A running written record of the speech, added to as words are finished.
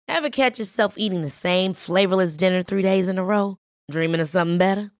Ever catch yourself eating the same flavorless dinner 3 days in a row? Dreaming of something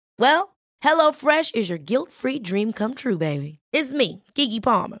better? Well, HelloFresh is your guilt-free dream come true, baby. It's me, Keke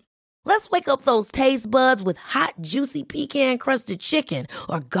Palmer. Let's wake up those taste buds with hot, juicy pecan-crusted chicken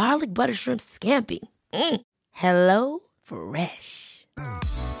or garlic butter shrimp scampi. Hello Fresh.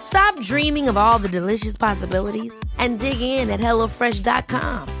 Stop dreaming of all the delicious possibilities and dig in at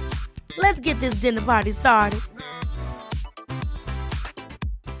HelloFresh.com. Let's get this dinner party started.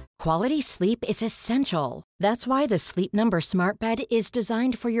 Quality sleep is essential. That's why the Sleep Number Smart Bed is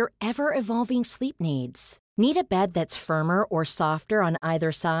designed for your ever-evolving sleep needs. Need a bed that's firmer or softer on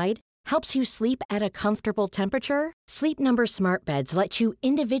either side? Helps you sleep at a comfortable temperature? Sleep Number Smart Beds let you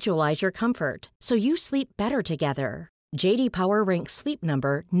individualize your comfort, so you sleep better together. J.D. Power ranks Sleep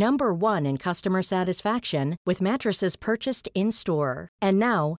Number #1 in customer satisfaction with mattresses purchased in-store. And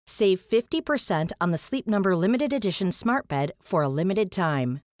now, save 50% on the Sleep Number Limited Edition Smart Bed for a limited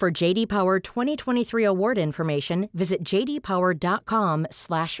time. For J.D. Power 2023 award information, visit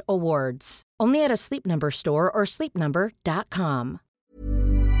jdpower.com/awards. Only at a Sleep Number store or sleepnumber.com.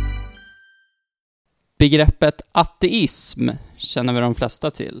 Begreppet ateism känner vi de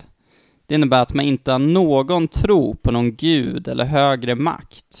flesta till. Det innebär att man inte har någon tro på någon gud eller högre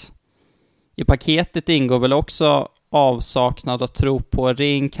makt. I paketet ingår väl också avsaknad av tro på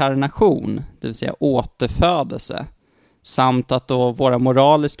reinkarnation, det vill säga återfödelse, samt att då våra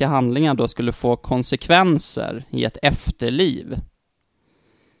moraliska handlingar då skulle få konsekvenser i ett efterliv.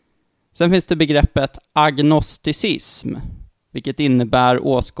 Sen finns det begreppet agnosticism, vilket innebär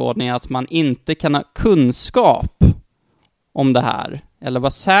åskådning att man inte kan ha kunskap om det här eller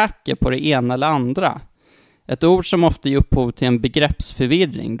vara säker på det ena eller andra. Ett ord som ofta ger upphov till en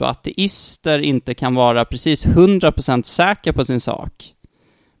begreppsförvirring, då ateister inte kan vara precis 100% säkra på sin sak,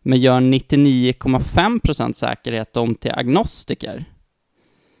 men gör 99,5% säkerhet om till agnostiker.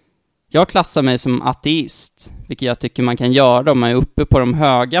 Jag klassar mig som ateist, vilket jag tycker man kan göra om man är uppe på de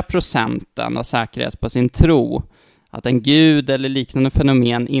höga procenten av säkerhet på sin tro, att en gud eller liknande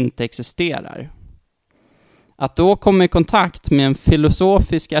fenomen inte existerar. Att då komma i kontakt med en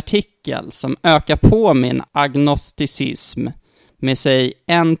filosofisk artikel som ökar på min agnosticism med sig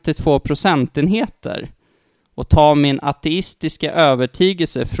 1-2 procentenheter och ta min ateistiska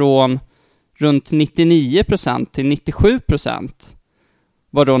övertygelse från runt 99% till 97%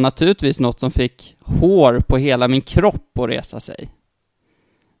 var då naturligtvis något som fick hår på hela min kropp att resa sig.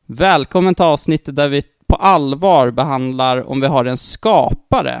 Välkommen till avsnittet där vi på allvar behandlar om vi har en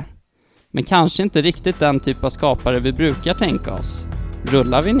skapare, men kanske inte riktigt den typ av skapare vi brukar tänka oss.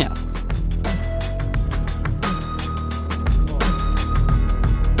 Rullar vignett.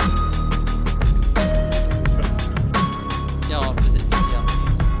 Ja, precis.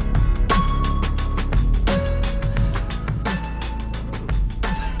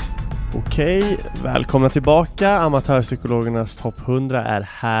 Okej, välkomna tillbaka. Amatörpsykologernas topp 100 är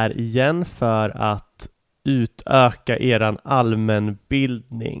här igen för att utöka eran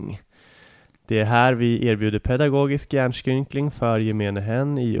allmänbildning. Det är här vi erbjuder pedagogisk hjärnskrynkling för gemene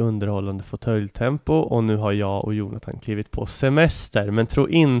hen i underhållande fåtöljtempo, och nu har jag och Jonathan klivit på semester. Men tro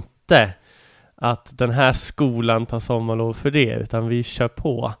inte att den här skolan tar sommarlov för det, utan vi kör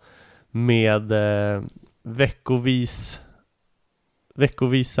på med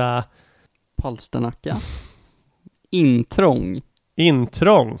veckovisa Palsternacka.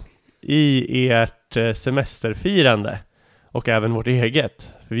 Intrång i ert semesterfirande och även vårt eget.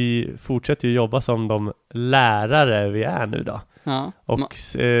 För vi fortsätter ju jobba som de lärare vi är nu då. Ja. Och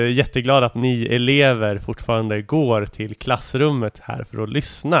jätteglad att ni elever fortfarande går till klassrummet här för att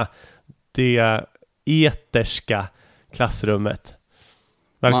lyssna. Det eterska klassrummet.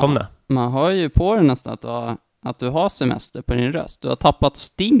 Välkomna. Man hör ju på det nästan att du har semester på din röst. Du har tappat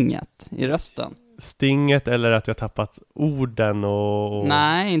stinget i rösten. Stinget eller att jag tappat orden och...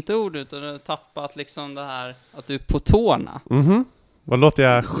 Nej, inte ordet, utan du har tappat liksom det här att du är på tårna. Vad låter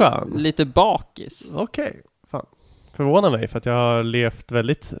jag skön? Lite bakis. Okej, fan. Förvånar mig för att jag har levt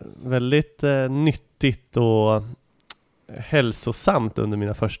väldigt, väldigt nyttigt och hälsosamt under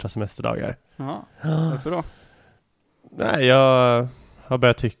mina första semesterdagar. Jaha, varför då? Nej, jag har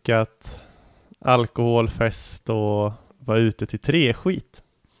börjat tycka att alkoholfest och vara ute till 3 skit.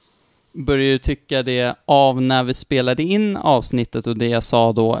 Börjar du tycka det av när vi spelade in avsnittet och det jag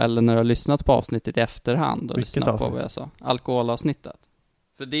sa då, eller när du har lyssnat på avsnittet i efterhand och lyssnat på vad jag sa? Alkoholavsnittet.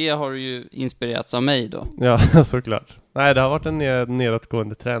 För det har du ju inspirerats av mig då. Ja, såklart. Nej, det har varit en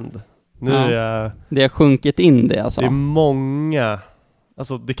nedåtgående trend. Nu det har sjunkit in det alltså. Det är många...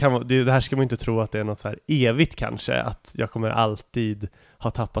 Alltså det här ska man inte tro att det är något så här evigt kanske, att jag kommer alltid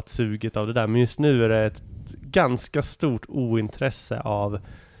ha tappat suget av det där. Men just nu är det ett ganska stort ointresse av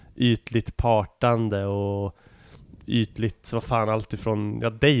ytligt partande och ytligt, vad fan, allt ifrån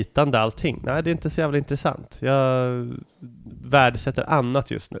dejtande, allting. Nej, det är inte så jävla intressant. Jag värdesätter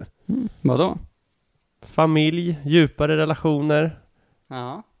annat just nu. Vadå? Familj, djupare relationer,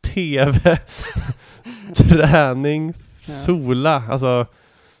 Ja. TV, träning, sola. Alltså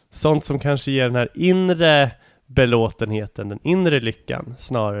sånt som kanske ger den här inre belåtenheten, den inre lyckan,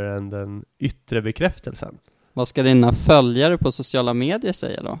 snarare än den yttre bekräftelsen. Vad ska dina följare på sociala medier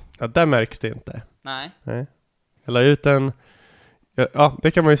säga då? Ja, där märks det inte. Nej. Jag la ut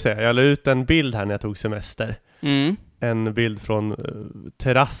det kan man ju säga. Jag la ut en bild här när jag tog semester. En bild från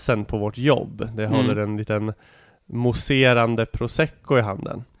terrassen på vårt jobb. Det håller en liten mousserande prosecco i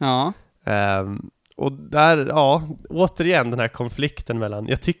handen. Ja. Och där, återigen den här konflikten mellan,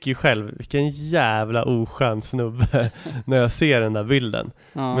 jag tycker ju själv, vilken jävla oskön snubbe när jag ser den där bilden.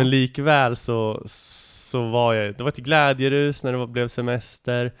 Ja. Men likväl så var det var ett glädjerus när det blev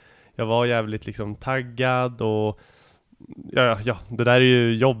semester. Jag var jävligt liksom taggad och det där är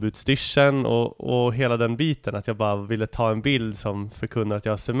ju jobbutstyrseln och hela den biten, att jag bara ville ta en bild som förkunnar att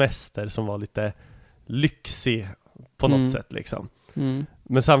jag har semester, som var lite lyxig på något sätt liksom.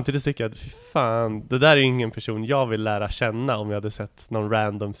 Men samtidigt tycker jag att fan, det där är ju ingen person jag vill lära känna om jag hade sett någon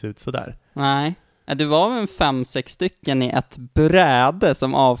random se ut sådär. Nej. Det var väl 5-6 stycken i ett bräde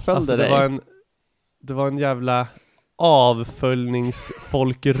som avföljde dig. Det var en jävla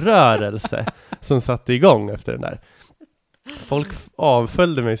avföljningsfolkrörelse som satte igång efter den där. Folk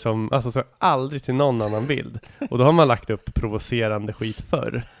avföljde mig som, alltså så aldrig till någon annan bild. Och då har man lagt upp provocerande skit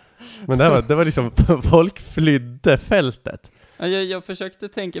förr. Men det var liksom, folk flydde fältet. Jag försökte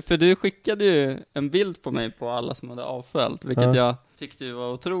tänka, för du skickade ju en bild på mig på alla som hade avföljt, vilket jag tyckte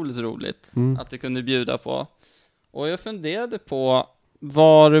var otroligt roligt att du kunde bjuda på. Och jag funderade på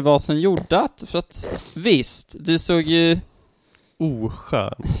vad det var som gjorde att, för att visst, du såg ju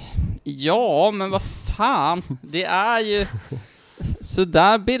oskön. Ja, men vad fan, det är ju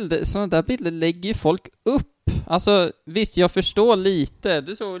sådana där bilder lägger ju folk upp. Alltså visst, jag förstår lite,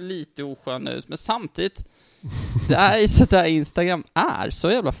 du såg lite oskön ut, men samtidigt det är ju så där Instagram är,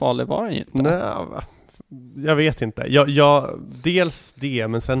 så jävla farlig var den ju inte. Nej, jag vet inte. Dels det,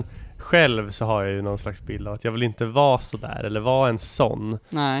 men sen själv så har jag ju någon slags bild av att jag vill inte vara så där, eller vara en sån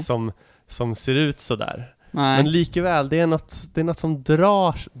som ser ut så där. Nej. Men likväl, det är något som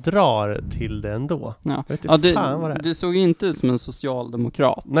drar till det ändå. Ja. Du såg inte ut som en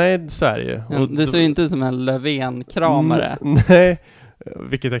socialdemokrat. Nej, så är det ju. Och du såg inte ut som en Löfven-kramare. Nej,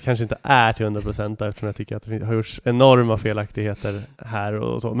 vilket jag kanske inte är till 100%, eftersom jag tycker att det har gjorts enorma felaktigheter här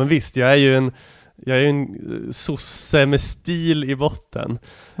och så. Men visst, jag är ju en sosse med stil i botten.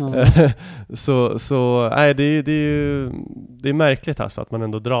 Så nej, det är märkligt alltså att man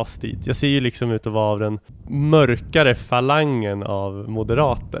ändå dras dit. Jag ser ju liksom ut att vara av den mörkare falangen av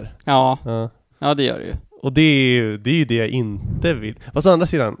moderater. Ja, det gör det ju. Och det är ju det jag inte vill. Fast å andra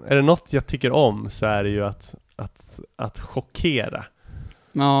sidan, är det något jag tycker om, så är det ju att chockera.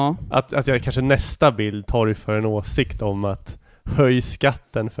 Ja. Att jag kanske nästa bild tar för en åsikt om att höj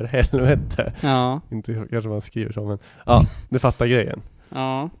skatten för helvete. Ja. Inte kanske man skriver så, men du fattar grejen.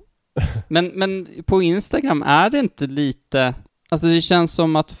 Ja. Men på Instagram är det inte lite, alltså det känns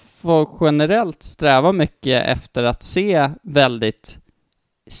som att folk generellt strävar mycket efter att se väldigt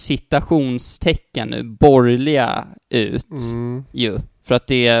citationstecken nu borgerliga ut ju, för att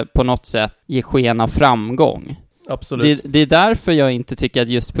det på något sätt ger sken av framgång. Absolut. Det är därför jag inte tycker att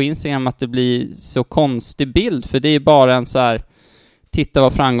just på Instagram att det blir så konstig bild, för det är bara en så här titta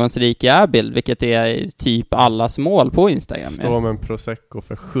vad framgångsrik jag är bild, vilket är typ allas mål på Instagram. Stå med en prosecco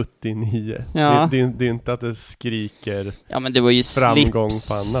för 79. Ja. Det är inte att det skriker. Ja, men det var ju framgång slips,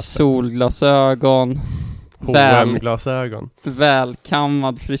 på annat solglasögon, H&M-glasögon,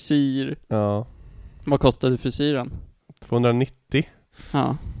 välkammad frisyr. Ja. Vad kostade frisyren? 290.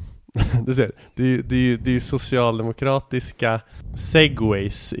 Ja. Du ser, det är ju socialdemokratiska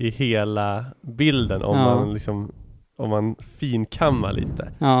segways i hela bilden om man finkammar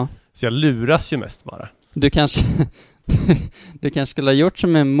lite. Ja. Så jag luras ju mest bara. Du kanske skulle ha gjort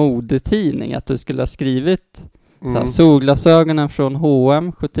som en modetidning, att du skulle ha skrivit såhär, solglasögonen från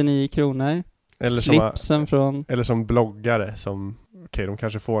H&M 79 kronor. Slipsen från... Eller som bloggare som, de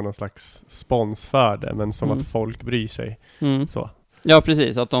kanske får någon slags spons för det, men som att folk bryr sig. Så. Ja,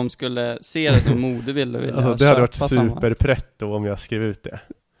 precis. Att de skulle se det som modebild och vilja alltså, det hade varit superpretto om jag skrev ut det.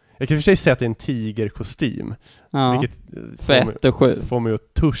 Jag kan för sig säga att det är en tigerkostym. Ja, vilket får mig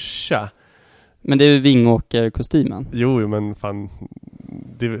att tuscha. Men det är ju Vingåker-kostymen. Jo, men fan,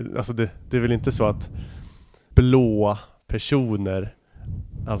 det är väl inte så att blå personer,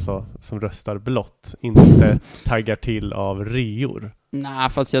 alltså som röstar blått, inte taggar till av reor. Nej,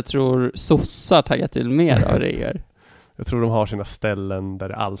 fast jag tror sossar taggar till mer av reor. Jag tror de har sina ställen där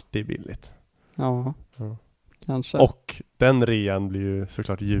det alltid är billigt. Ja, kanske. Och den rean blir ju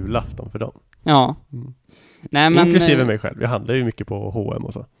såklart julafton för dem. Ja. Nej, men, inklusive mig själv. Jag handlar ju mycket på H&M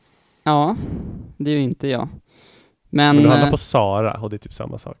och så. Ja, det är ju inte jag. Men du handlar på Zara och det är typ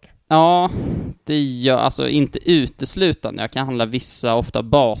samma sak. Ja, det gör alltså inte uteslutande. Jag kan handla vissa, ofta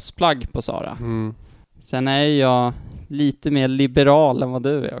basplagg på Zara. Sen är jag lite mer liberal än vad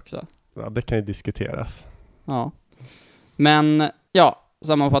du är också. Ja, det kan ju diskuteras. Ja. Men, ja,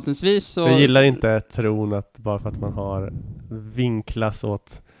 sammanfattningsvis så... Jag gillar inte tron att bara för att man har vinklas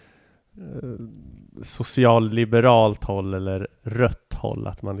åt socialliberalt håll eller rött håll,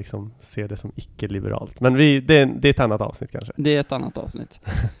 att man liksom ser det som icke-liberalt. Men det är ett annat avsnitt kanske. Det är ett annat avsnitt.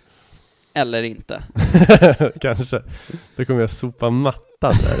 Eller inte. Kanske. Då kommer jag sopa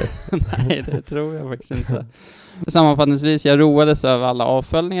mattan där. Nej, det tror jag faktiskt inte. Sammanfattningsvis, jag roades över alla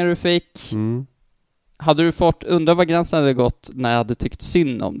avföljningar du fick. Hade du fått, undra vad gränsen hade gått när jag hade tyckt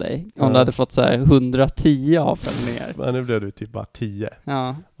synd om dig? Om du hade fått så här 110 avföljningar. Men nu blev du typ bara 10.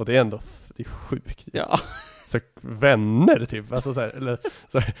 Ja. Och det är ändå, det är sjukt. Ja. Så vänner typ, alltså så här, eller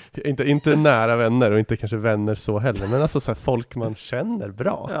så här, inte nära vänner och inte kanske vänner så heller, men alltså så här, folk man känner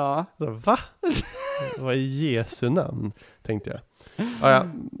bra. Ja. Så, va? Vad i Jesu namn, tänkte jag. Ja,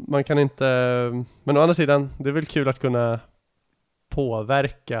 man kan inte, men å andra sidan, det är väl kul att kunna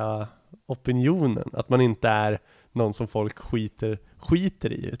påverka opinionen, att man inte är någon som folk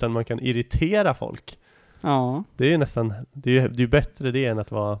skiter i, utan man kan irritera folk. Ja. Det är ju nästan, det är ju bättre det än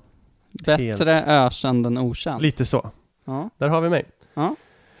att vara bättre ökänd än okänd. Lite så. Ja. Där har vi mig. Ja.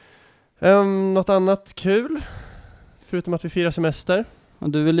 Något annat kul? Förutom att vi firar semester. Och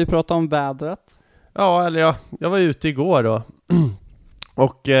du vill ju prata om vädret. Ja, eller jag var ute igår då.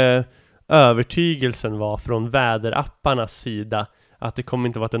 Och övertygelsen var från väderapparnas sida att det kommer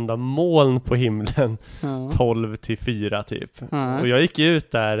inte vara ett enda moln på himlen 12-4 typ. Och jag gick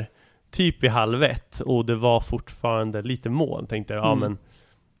ut där typ i 12:30 och det var fortfarande lite moln. Tänkte jag, men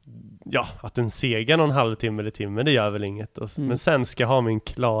att den segar någon halvtimme eller timme, det gör väl inget. Men sen ska jag ha min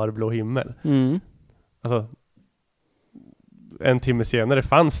klarblå himmel. Alltså, en timme senare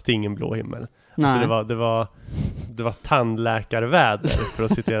fanns det ingen blå himmel. Alltså det var tandläkarväder, för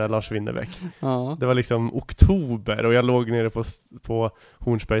att citera Lars Winnerbäck. Ja. Det var liksom oktober och jag låg nere på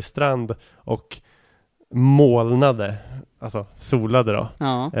Hornsbergs strand och molnade, alltså solade då,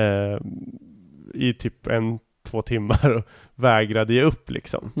 i typ 1-2 timmar och vägrade ge upp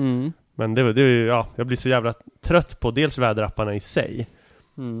liksom. Men jag blir så jävla trött på dels väderapparna i sig.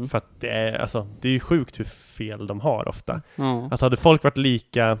 För att det är ju sjukt hur fel de har ofta. Alltså hade folk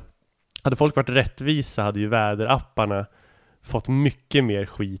varit rättvisa hade ju väderapparna fått mycket mer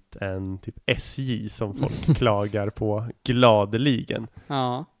skit än typ SJ som folk klagar på gladeligen.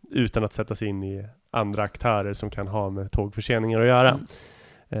 Utan att sätta sig in i andra aktörer som kan ha med tågförseningar att göra.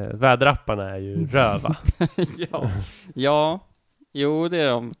 Väderapparna är ju röva. Jo, det är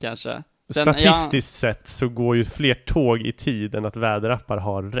de kanske. Statistiskt sett så går ju fler tåg i tid än att väderappar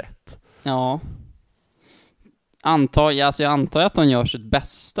har rätt. Ja. Jag antar att de gör sitt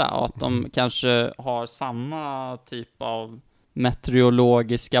bästa och att de kanske har samma typ av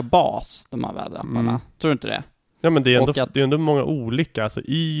meteorologiska bas, de här väderapparna. Tror du inte det? Ja, men det är ändå många olika. Alltså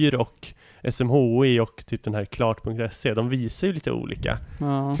YR och SMHI och typ den här Klart.se, de visar ju lite olika.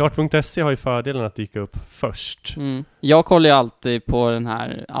 Klart.se har ju fördelen att dyka upp först. Jag kollar ju alltid på den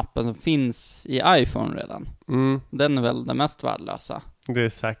här appen som finns i iPhone redan. Den är väl den mest värdelösa. Det är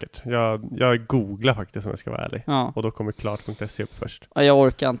säkert. Jag googlar faktiskt, om jag ska vara ärlig. Och då kommer Klart.se upp först. Jag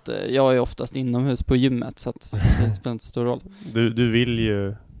orkar inte. Jag är oftast inomhus på gymmet, så att det spelar inte stor roll. Du vill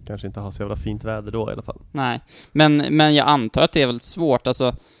ju kanske inte ha så jävla fint väder då i alla fall. Nej, men jag antar att det är väl svårt.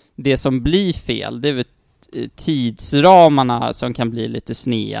 Alltså, det som blir fel, det är väl tidsramarna som kan bli lite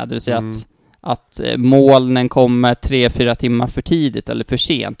snea. Det vill säga att molnen kommer 3-4 timmar för tidigt eller för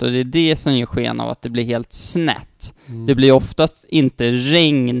sent. Och det är det som ger sken av att det blir helt snett. Det blir oftast inte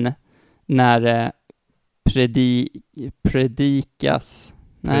regn när det prediceras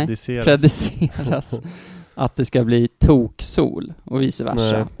att det ska bli toksol och vice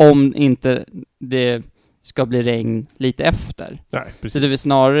versa. Nej. Om inte det ska bli regn lite efter. Nej, precis. Så det är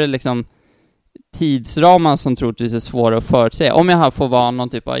snarare liksom tidsramarna som troligtvis är svåra att förutsäga. Om jag här får vara någon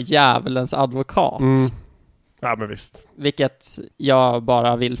typ av djävulens advokat. Ja, men visst. Vilket jag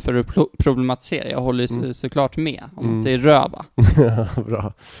bara vill för att problematisera. Jag håller såklart med om att det är röva.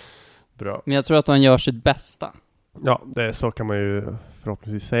 Bra. Men jag tror att de gör sitt bästa. Ja, så kan man ju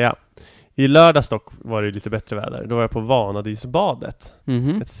förhoppningsvis säga. I lördags dock var det lite bättre väder. Då var jag på Vanadisbadet.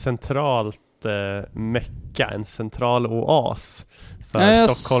 Ett centralt mecka, en central oas för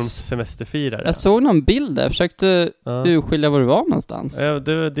Stockholms semesterfirare. Jag såg någon bild där, jag försökte urskilja var det var någonstans.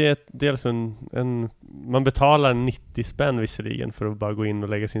 Det är dels man betalar 90 spänn visserligen för att bara gå in och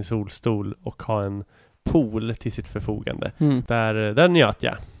lägga sin solstol och ha en pool till sitt förfogande. Där njöt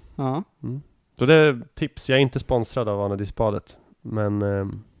jag. Ja. Så det är tips. Jag är inte sponsrad av Vanadisbadet, men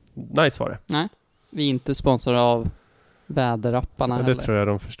nice var det. Nej, vi är inte sponsrade av väderapparna heller. Det tror jag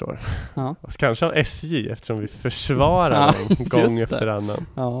de förstår. Ja. Kanske av SJ, eftersom vi försvarar en gång efter annan.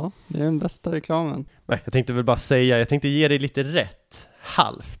 Ja, det är den bästa reklamen. Nej, jag tänkte väl bara säga, jag tänkte ge dig lite rätt.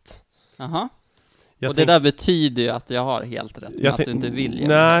 Halvt. Jaha. Och det där betyder ju att jag har helt rätt, att du inte vill ge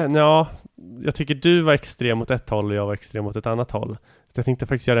mig. Ja, jag tycker du var extrem åt ett håll och jag var extrem åt ett annat håll. Så jag tänkte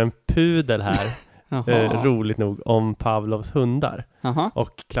faktiskt göra en pudel här, roligt nog, om Pavlovs hundar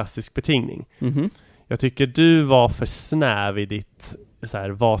och klassisk betingning. Jag tycker du var för snäv i ditt så här,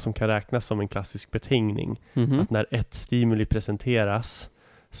 vad som kan räknas som en klassisk betingning. Att när ett stimuli presenteras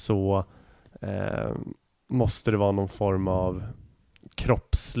så måste det vara någon form av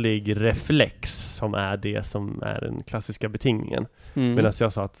kroppslig reflex som är det som är den klassiska betingningen. Medan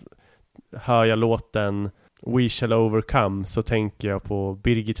jag sa att hör jag låten We Shall Overcome så tänker jag på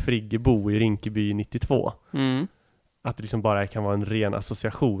Birgit Friggebo i Rinkeby 92. Att det liksom bara kan vara en ren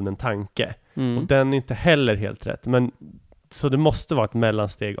association, en tanke. Och den är inte heller helt rätt. Men så det måste vara ett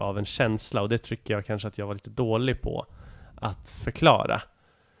mellansteg av en känsla, och det tycker jag kanske att jag var lite dålig på att förklara.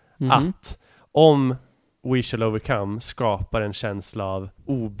 Att om We Shall Overcome skapar en känsla av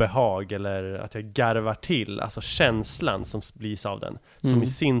obehag eller att jag garvar till, alltså känslan som blir av den, som i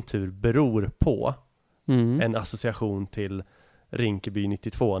sin tur beror på en association till Rinkeby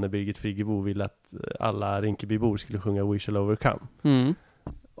 92 när Birgit Friggebo ville att alla Rinkebybor skulle sjunga We Shall Overcome.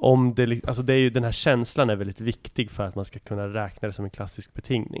 Om det, alltså det är ju, den här känslan är väldigt viktig för att man ska kunna räkna det som en klassisk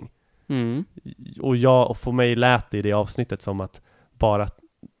betingning. Och för mig lät det i det avsnittet som att bara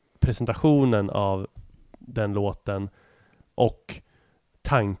presentationen av den låten och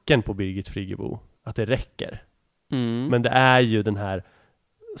tanken på Birgit Friggebo, att det räcker. Men det är ju den här,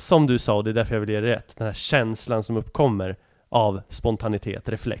 som du sa, och det är därför jag vill ge rätt, den här känslan som uppkommer av spontanitet,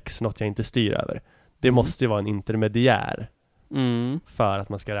 reflex, något jag inte styr över. Det måste ju vara en intermediär för att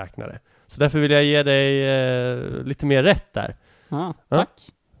man ska räkna det. Så därför vill jag ge dig lite mer rätt där.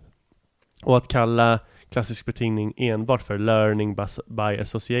 Tack. Och att kalla klassisk betingning enbart för learning by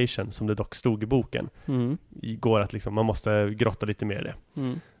association, som det dock stod i boken, går att liksom, man måste grotta lite mer i det.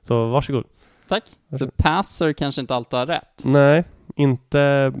 Så varsågod. Tack. Så passer kanske inte alltid har rätt? Nej,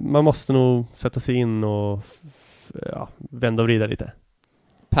 inte. Man måste nog sätta sig in och vända och vrida lite.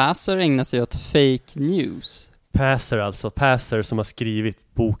 Passer ägnar sig åt fake news. Passer som har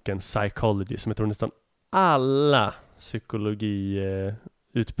skrivit boken Psychology, som jag tror nästan alla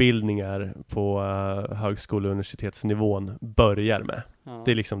psykologiutbildningar på högskole- och universitetsnivån börjar med.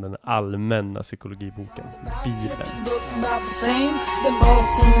 Det är liksom den allmänna psykologiboken, Bibeln.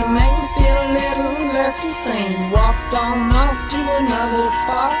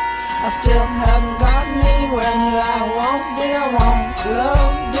 I still haven't gotten anywhere that I want. Did I want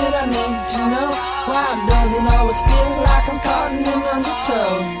love? Did I need to know? Why does it always feel like I'm caught in an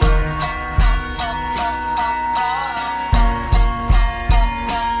undertow?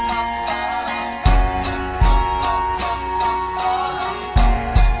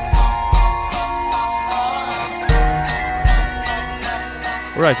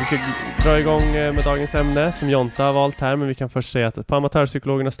 Alright, vi ska dra igång med dagens ämne som Jonta har valt här, men vi kan först säga att på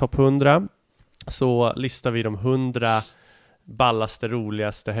Amatörpsykologernas topp 100 så listar vi de 100 ballaste,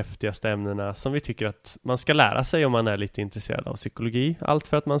 roligaste, häftigaste ämnena som vi tycker att man ska lära sig om man är lite intresserad av psykologi. Allt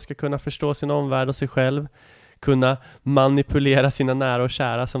för att man ska kunna förstå sin omvärld och sig själv, kunna manipulera sina nära och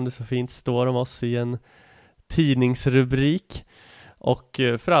kära, som det så fint står om oss i en tidningsrubrik, och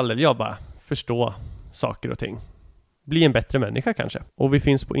för all del, bara förstå saker och ting. Bli en bättre människa kanske. Och vi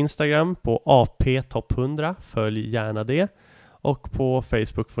finns på Instagram på AP Topp 100. Följ gärna det. Och på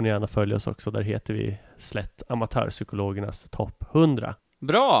Facebook får ni gärna följa oss också. Där heter vi Amatörpsykologernas topp 100.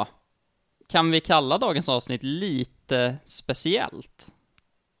 Bra! Kan vi kalla dagens avsnitt lite speciellt?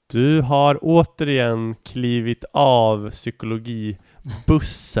 Du har återigen klivit av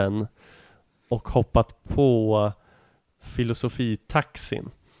psykologibussen och hoppat på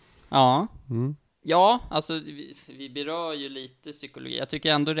filosofitaxin. Ja. Ja, alltså vi berör ju lite psykologi. Jag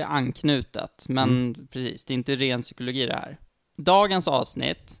tycker ändå det är anknutet. Men precis, det är inte ren psykologi det här. Dagens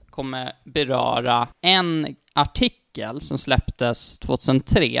avsnitt kommer beröra en artikel som släpptes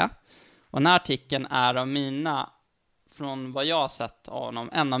 2003. Och den här artikeln är från vad jag har sett av honom,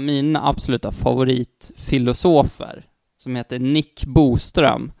 en av mina absoluta favoritfilosofer, som heter Nick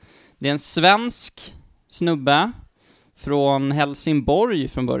Boström. Det är en svensk snubbe, från Helsingborg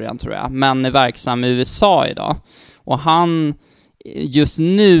från början tror jag, men är verksam i USA idag. Och just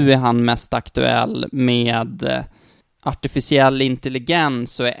nu är han mest aktuell med artificiell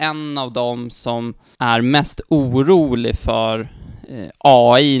intelligens och är en av dem som är mest orolig för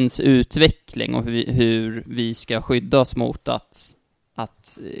AI:ns utveckling och hur vi ska skydda oss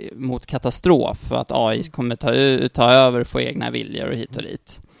mot katastrof, för att AI kommer ta över och få egna viljor och hit och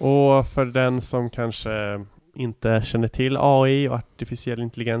dit. Och för den som kanske inte känner till AI och artificiell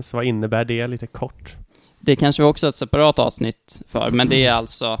intelligens, vad innebär det lite kort? Det kanske också är ett separat avsnitt för, men det är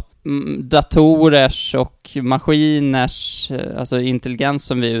alltså datorers och maskiners, alltså intelligens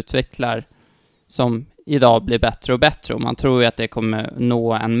som vi utvecklar, som idag blir bättre och bättre, och man tror ju att det kommer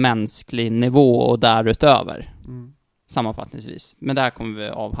nå en mänsklig nivå och därutöver. Sammanfattningsvis. Men där kommer vi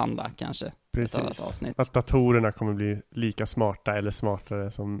avhandla kanske. Precis. Att datorerna kommer bli lika smarta eller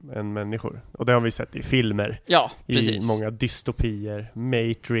smartare som en människor. Och det har vi sett i filmer. Ja, precis. I många dystopier.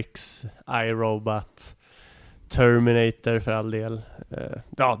 Matrix, iRobot, Terminator för all del.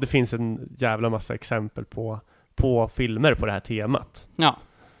 Ja, det finns en jävla massa exempel på filmer på det här temat. Ja,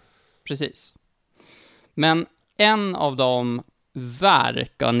 precis. Men en av de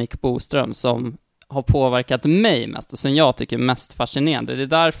verk av Nick Boström som har påverkat mig mest och som jag tycker är mest fascinerande, det är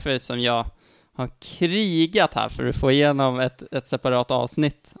därför som jag har krigat här för att få igenom ett separat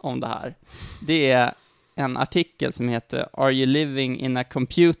avsnitt om det här. Det är en artikel som heter Are you living in a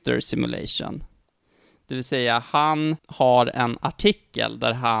computer simulation? Det vill säga, han har en artikel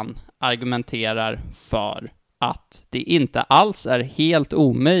där han argumenterar för att det inte alls är helt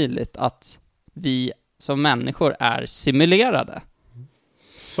omöjligt att vi som människor är simulerade.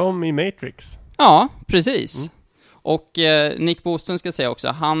 Som i Matrix. Ja, precis. Och Nick Boström ska säga också,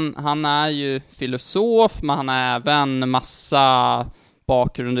 han är ju filosof, men han har även massa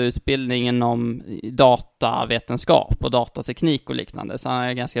bakgrund och utbildning inom datavetenskap och datateknik och liknande. Så han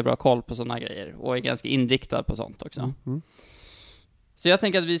har ganska bra koll på sådana grejer och är ganska inriktad på sånt också. Så jag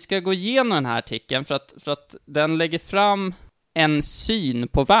tänker att vi ska gå igenom den här artikeln för att den lägger fram en syn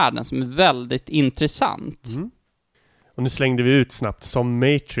på världen som är väldigt intressant. Och nu slängde vi ut snabbt som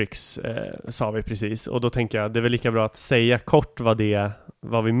Matrix, sa vi precis. Och då tänker jag, det är väl lika bra att säga kort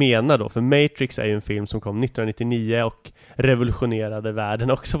vad vi menar då. För Matrix är ju en film som kom 1999 och revolutionerade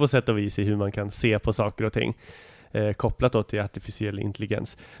världen också på sätt och vis i hur man kan se på saker och ting. Kopplat då till artificiell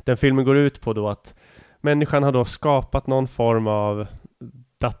intelligens. Den filmen går ut på då att människan har då skapat någon form av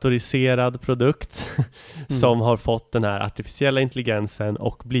datoriserad produkt som har fått den här artificiella intelligensen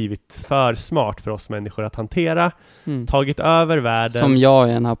och blivit för smart för oss människor att hantera, tagit över världen. Som jag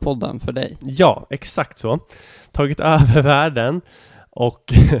i den här podden för dig. Ja, exakt så. Tagit över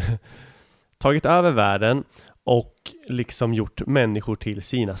världen och liksom gjort människor till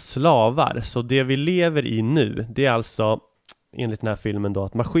sina slavar. Så det vi lever i nu, det är alltså enligt den här filmen då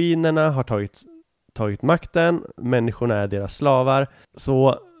att maskinerna har tagit makten, människorna är deras slavar.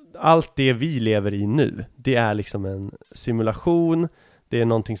 Så allt det vi lever i nu, det är liksom en simulation. Det är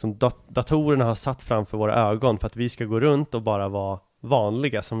någonting som datorerna har satt framför våra ögon för att vi ska gå runt och bara vara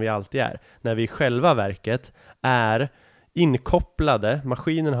vanliga som vi alltid är. När vi i själva verket är inkopplade,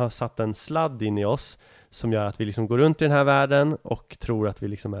 maskinen har satt en sladd in i oss som gör att vi liksom går runt i den här världen och tror att vi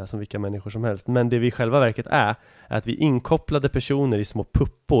liksom är som vilka människor som helst. Men det vi i själva verket är att vi inkopplade personer i små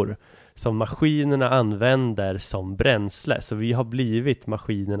puppor som maskinerna använder som bränsle. Så vi har blivit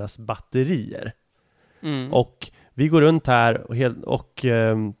maskinernas batterier. Och vi går runt här och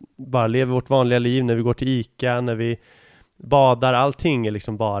bara lever vårt vanliga liv. När vi går till ICA, när vi badar, allting är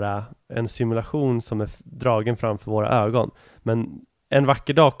liksom bara en simulation som är dragen framför våra ögon. Men en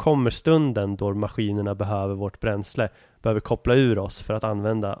vacker dag kommer stunden då maskinerna behöver vårt bränsle, behöver koppla ur oss för att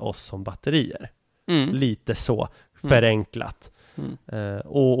använda oss som batterier. Lite så förenklat.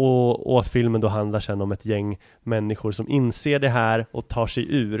 Och att filmen då handlar sen om ett gäng människor som inser det här och tar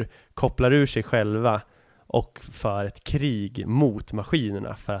sig ur, kopplar ur sig själva och för ett krig mot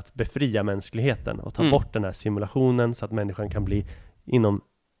maskinerna för att befria mänskligheten och ta bort den här simulationen så att människan kan bli inom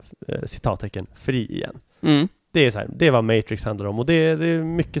citattecken fri igen. Det är så här, det är vad Matrix handlar om, och det är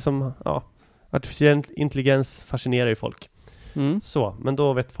mycket som artificiell intelligens fascinerar ju folk. Så, men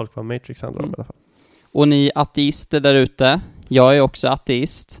då vet folk vad Matrix handlar om i alla fall. Och ni ateister där ute, jag är också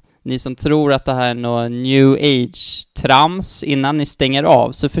ateist. Ni som tror att det här är något new age-trams innan ni stänger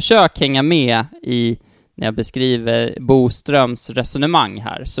av, så försök hänga med när jag beskriver Boströms resonemang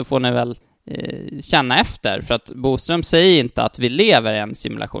här, så får ni väl känna efter. För att Boström säger inte att vi lever i en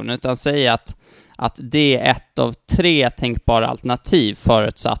simulation, utan säger att det är ett av 3 tänkbara alternativ,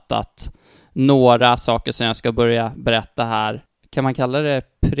 förutsatt att några saker som jag ska börja berätta här, kan man kalla det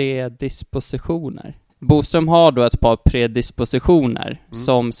predispositioner? Boström har då ett par predispositioner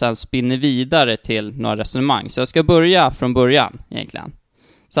som sen spinner vidare till några resonemang. Så jag ska börja från början egentligen.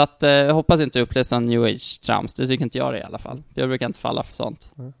 Så att jag hoppas inte upplevs som New Age-trams. Det tycker inte jag det i alla fall. Jag brukar inte falla för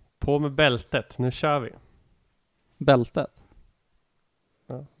sånt. På med bältet, nu kör vi. Bältet?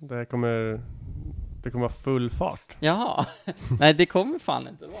 Ja, det kommer vara full fart. Jaha. Nej, det kommer fan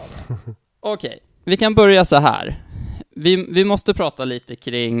inte vara det. Okej, vi kan börja så här. Vi måste prata lite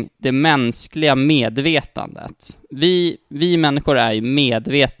kring det mänskliga medvetandet. Vi människor är ju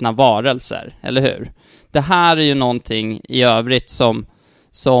medvetna varelser, eller hur? Det här är ju någonting i övrigt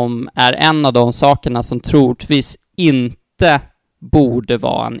som är en av de sakerna som troligtvis inte borde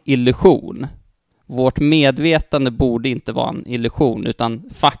vara en illusion. Vårt medvetande borde inte vara en illusion, utan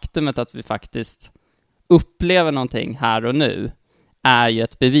faktumet att vi faktiskt upplever någonting här och nu är ju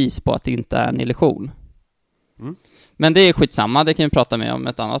ett bevis på att det inte är en illusion. Men det är skitsamma, det kan vi prata med om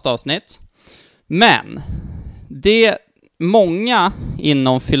ett annat avsnitt. Men det många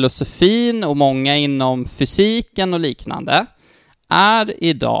inom filosofin och många inom fysiken och liknande är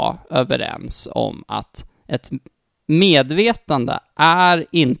idag överens om att ett medvetande är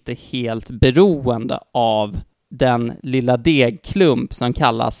inte helt beroende av den lilla degklump som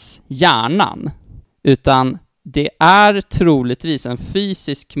kallas hjärnan, utan det är troligtvis en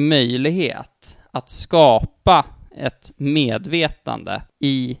fysisk möjlighet att skapa ett medvetande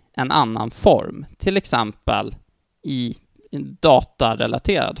i en annan form, till exempel i en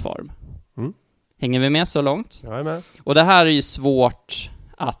datarelaterad form. Hänger vi med så långt? Jag är med. Och det här är ju svårt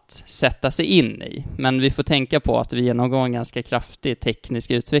att sätta sig in i, men vi får tänka på att vi genomgår en ganska kraftig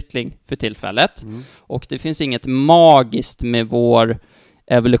teknisk utveckling för tillfället. Och det finns inget magiskt med vår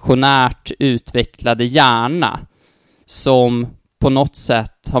evolutionärt utvecklade hjärna som på något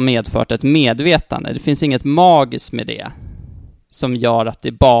sätt har medfört ett medvetande. Det finns inget magiskt med det som gör att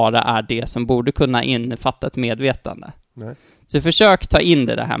det bara är det som borde kunna innefatta ett medvetande. Nej. Så försök ta in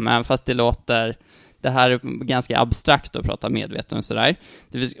det här med, fast det här är ganska abstrakt att prata medvetande och sådär.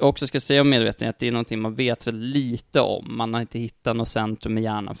 Det vi också ska säga om medvetande är att det är någonting man vet väldigt lite om. Man har inte hittat något centrum i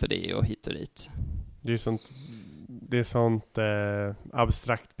hjärnan för det och hit och dit. Det är sånt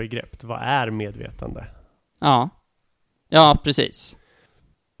abstrakt begrepp. Vad är medvetande? Ja, precis.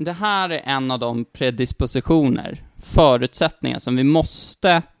 Det här är en av de predispositioner, förutsättningar som vi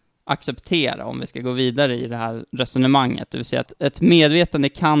måste acceptera om vi ska gå vidare i det här resonemanget. Det vill säga att ett medvetande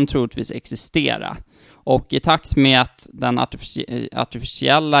kan troligtvis existera. Och i takt med att den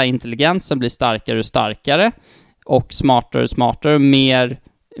artificiella intelligensen blir starkare och starkare och smartare och smartare och mer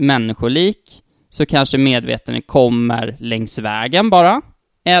människolik, så kanske medvetandet kommer längs vägen bara.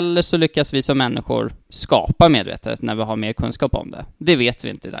 Eller så lyckas vi som människor skapa medvetandet när vi har mer kunskap om det. Det vet vi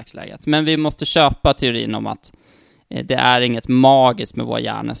inte i dagsläget. Men vi måste köpa teorin om att det är inget magiskt med vår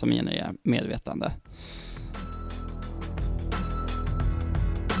hjärna som genererar medvetande.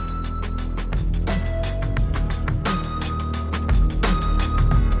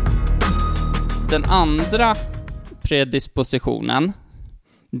 Den andra predispositionen,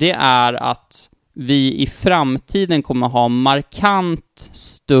 det är att vi i framtiden kommer ha markant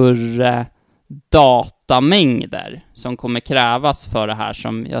större datamängder som kommer krävas för det här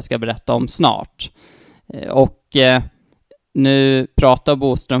som jag ska berätta om snart. Och nu pratar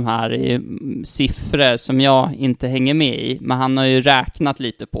Boström här i siffror som jag inte hänger med i, men han har ju räknat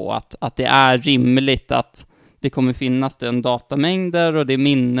lite på att det är rimligt att det kommer finnas en datamängder och det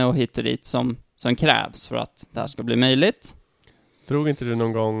minne och hit och dit som krävs för att det här ska bli möjligt. Drog inte du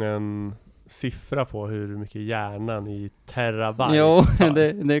någon gång en siffra på hur mycket hjärnan i terabyte? Jo,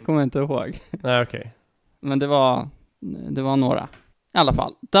 det kommer jag inte ihåg. Nej, okej. Men det var några. I alla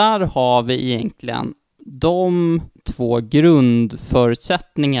fall, där har vi egentligen de två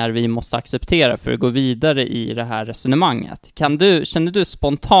grundförutsättningar vi måste acceptera för att gå vidare i det här resonemanget. Känner du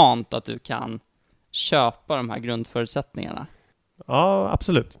spontant att du kan köpa de här grundförutsättningarna? Ja,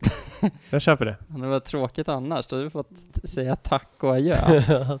 absolut. Jag köper det. Det var tråkigt annars. Då har du fått säga tack och adjö.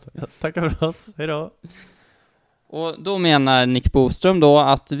 Tackar för oss. Hej då. Och då menar Nick Boström då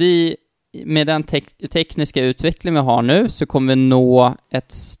att vi med den tekniska utveckling vi har nu så kommer vi nå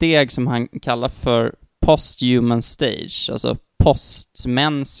ett steg som han kallar för posthuman stage, alltså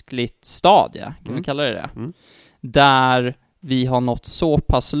postmänskligt stadie, kan vi kalla det. Där vi har nått så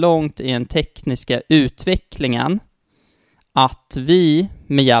pass långt i den tekniska utvecklingen att vi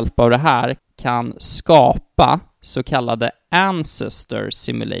med hjälp av det här kan skapa så kallade ancestor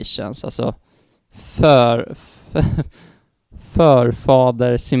simulations, alltså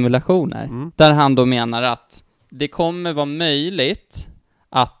förfadersimulationer. Där han då menar att det kommer vara möjligt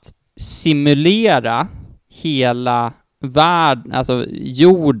att simulera hela värld, alltså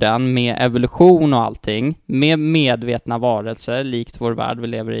jorden med evolution och allting, med medvetna varelser likt vår värld vi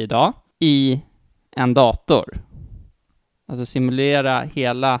lever i idag, i en dator. Alltså simulera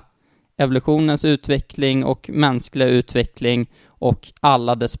hela evolutionens utveckling och mänskliga utveckling, och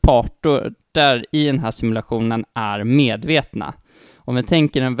alla dess parter där i den här simulationen är medvetna. Om vi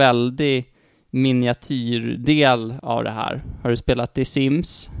tänker en väldigt miniatyrdel av det här. Har du spelat i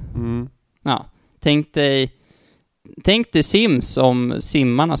Sims? Ja. Tänk dig Sims om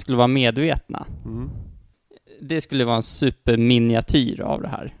simmarna skulle vara medvetna. Det skulle vara en superminiatyr av det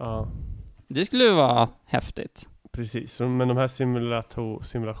här. Ja. Det skulle vara häftigt. Precis, men de här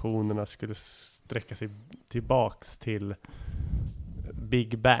simulationerna skulle sträcka sig tillbaks till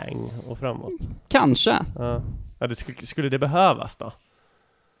Big Bang och framåt. Kanske. Ja, det skulle det behövas då?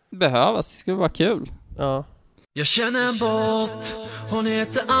 Behövas, det skulle vara kul. Ja. Jag känner en båt, hon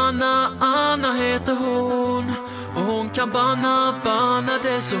heter Anna, Anna heter hon. Och hon kan banna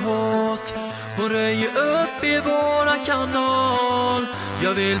det så hårt. Hon röjer upp i våran kanal.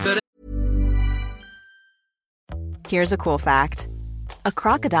 Jag vill Here's a cool fact. A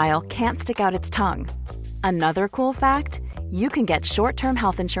crocodile can't stick out its tongue. Another cool fact, you can get short-term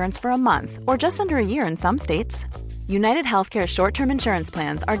health insurance for a month or just under a year in some states. United Healthcare short-term insurance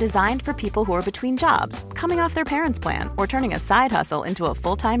plans are designed for people who are between jobs, coming off their parents' plan, or turning a side hustle into a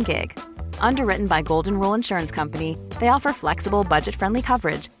full-time gig. Underwritten by Golden Rule Insurance Company, they offer flexible, budget-friendly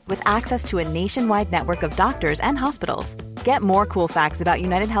coverage with access to a nationwide network of doctors and hospitals. Get more cool facts about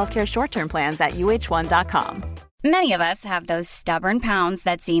United Healthcare short-term plans at uh1.com. Many of us have those stubborn pounds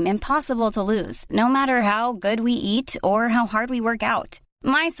that seem impossible to lose, no matter how good we eat or how hard we work out.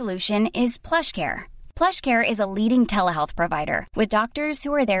 My solution is PlushCare. PlushCare is a leading telehealth provider with doctors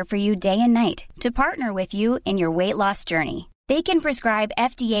who are there for you day and night to partner with you in your weight loss journey. They can prescribe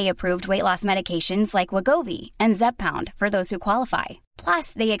FDA-approved weight loss medications like Wegovy and Zepbound for those who qualify.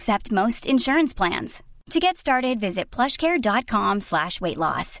 Plus, they accept most insurance plans. To get started, visit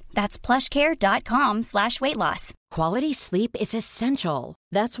plushcare.com/weightloss. That's plushcare.com/weightloss. Quality sleep is essential.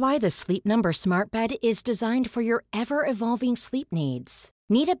 That's why the Sleep Number Smart Bed is designed for your ever-evolving sleep needs.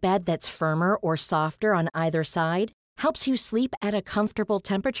 Need a bed that's firmer or softer on either side? Helps you sleep at a comfortable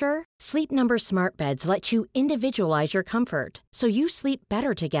temperature? Sleep Number Smart Beds let you individualize your comfort, so you sleep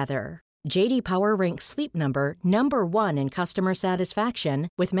better together. JD Power ranks Sleep Number #1 in customer satisfaction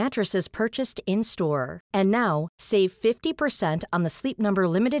with mattresses purchased in-store. And now, save 50% on the Sleep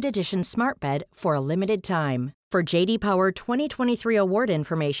Number Limited Edition Smart Bed for a limited time. For JD Power 2023 award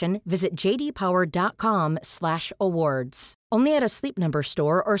information, visit jdpower.com/awards. Only at a Sleep Number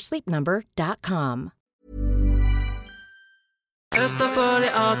store or sleepnumber.com. Berätta för dig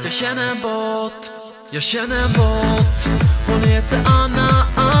att jag känner en båt. Jag känner en båt. Hon heter Anna,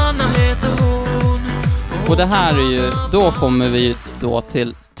 Anna heter hon. Och det här är ju, då kommer vi ju då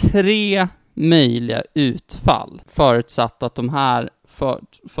till 3 möjliga utfall, förutsatt att de här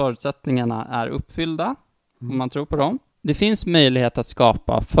förutsättningarna är uppfyllda, om man tror på dem. Det finns möjlighet att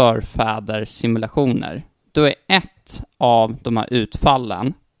skapa förfädersimulationer. Då är ett av de här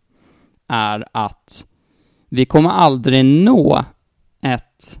utfallen är att vi kommer aldrig nå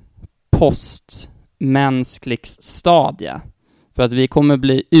ett postmänskligt stadie. För att vi kommer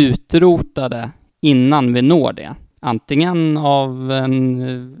bli utrotade innan vi når det. Antingen av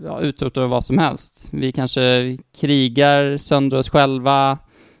utrotade vad som helst. Vi kanske krigar sönder oss själva,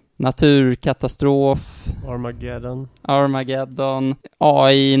 naturkatastrof, Armageddon,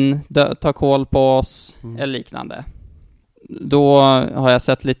 AI:n tar koll på oss eller liknande. Då har jag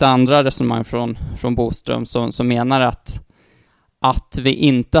sett lite andra resonemang från Boström som menar att vi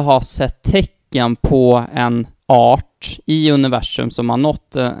inte har sett tecken på en art i universum som har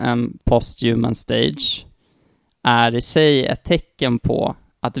nått en posthuman stage är i sig ett tecken på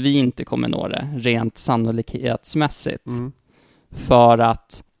att vi inte kommer nå det rent sannolikhetsmässigt. För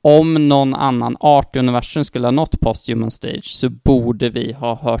att om någon annan art i universum skulle ha nått posthuman stage så borde vi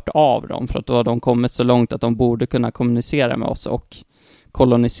ha hört av dem, för att då har de kommit så långt att de borde kunna kommunicera med oss och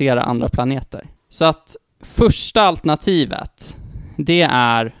kolonisera andra planeter. Så att första alternativet, det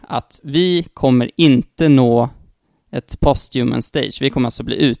är att vi kommer inte nå ett posthuman stage. Vi kommer alltså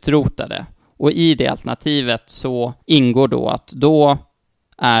bli utrotade. Och i det alternativet så ingår då att då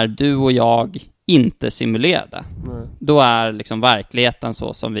är du och jag inte simulerade. Nej. Då är liksom verkligheten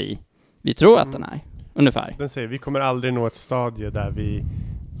så som vi tror att den är, ungefär. Den säger, vi kommer aldrig nå ett stadie där vi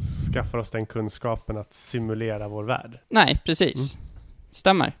skaffar oss den kunskapen att simulera vår värld. Nej, precis.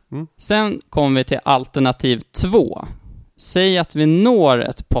 Stämmer. Sen kommer vi till alternativ 2. Säg att vi når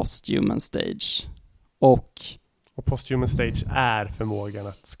ett posthuman stage och Och Posthuman Stage är förmågan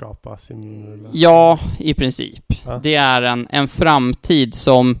att skapa simulationer? Ja, i princip. Ja. Det är en framtid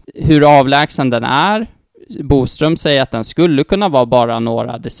som, hur avlägsen den är, Boström säger att den skulle kunna vara bara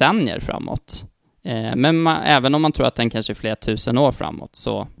några decennier framåt. Men även om man tror att den kanske är flera tusen år framåt,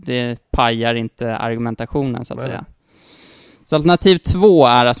 så det pajar inte argumentationen så att säga. Så alternativ 2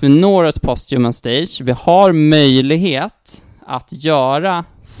 är att vi når ett posthuman stage. Vi har möjlighet att göra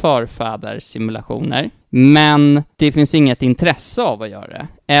förfädersimulationer, men det finns inget intresse av att göra det.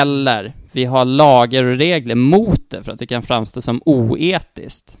 Eller vi har lagar och regler mot det för att det kan framstå som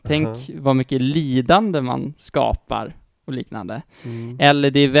oetiskt. Tänk vad mycket lidande man skapar och liknande.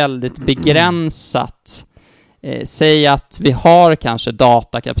 Eller det är väldigt begränsat. Säg att vi har kanske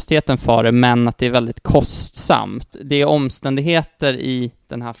datakapaciteten för det, men att det är väldigt kostsamt. Det är omständigheter i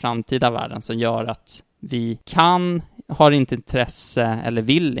den här framtida världen som gör att vi har inte intresse eller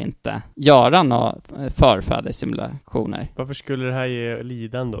vill inte göra några förfädersimulationer. Varför skulle det här ge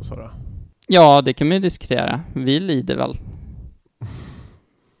lidande och så då? Ja, det kan man ju diskutera. Vi lider väl.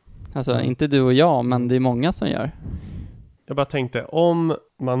 Alltså, inte du och jag, men det är många som gör. Jag bara tänkte, om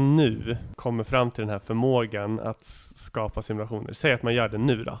man nu kommer fram till den här förmågan att skapa simulationer. Säg att man gör det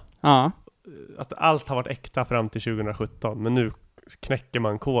nu då. Ja. Att allt har varit äkta fram till 2017, men nu knäcker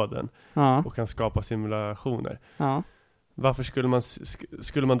man koden och kan skapa simulationer. Ja. Varför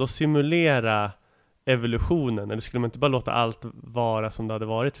skulle man då simulera evolutionen? Eller skulle man inte bara låta allt vara som det hade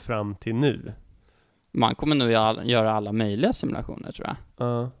varit fram till nu? Man kommer nog göra alla möjliga simulationer, tror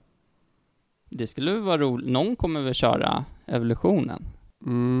jag. Det skulle vara roligt. Någon kommer väl köra evolutionen.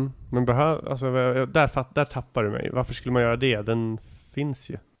 Men där tappar du mig. Varför skulle man göra det? Den finns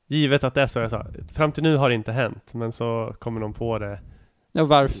ju. Givet att det är så jag sa. Fram till nu har det inte hänt. Men så kommer någon på det. Ja,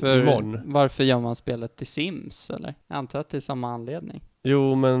 varför gör man spelet till Sims? Eller? Jag antar att det är samma anledning.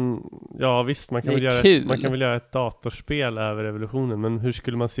 Jo, men ja visst. Man kan väl göra ett datorspel över evolutionen. Men hur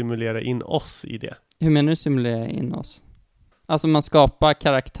skulle man simulera in oss i det? Hur menar du simulera in oss? Alltså man skapar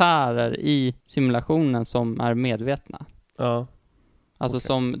karaktärer i simulationen som är medvetna. Ja. Alltså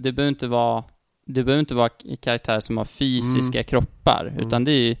som, det behöver inte vara karaktärer som har fysiska kroppar, utan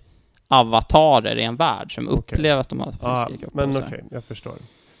det är ju avatarer i en värld som upplever att de har fysiska kroppar. Men okej, jag förstår.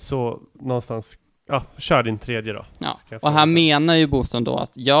 Så någonstans, kör din tredje då. Ja, och här menar ju Boström då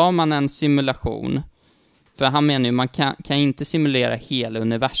att gör man en simulation, för han menar ju man kan inte simulera hela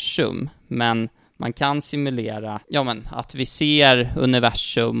universum, men man kan simulera, att vi ser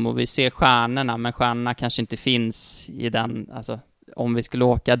universum och vi ser stjärnorna, men stjärnorna kanske inte finns i den, alltså om vi skulle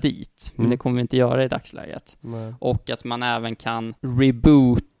åka dit. Men det kommer vi inte göra i dagsläget. Nej. Och att man även kan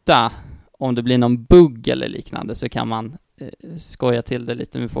reboota, om det blir någon bugg eller liknande, så kan man skoja till det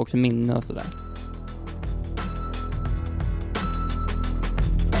lite med folks minne och sådär.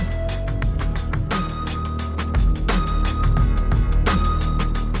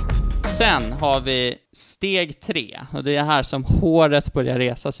 Sen har vi steg 3, och det är här som håret börjar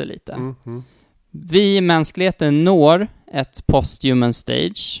resa sig lite. Vi mänskligheten når ett posthuman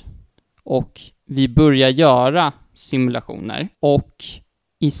stage och vi börjar göra simulationer. Och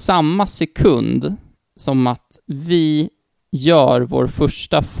i samma sekund som att vi gör vår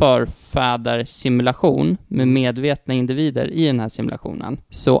första förfädersimulation med medvetna individer i den här simulationen,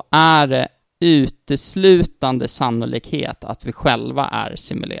 så är det uteslutande sannolikhet att vi själva är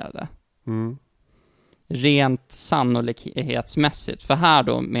simulerade. Rent sannolikhetsmässigt. För här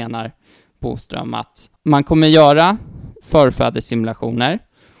då menar Boström att man kommer göra förfädersimulationer,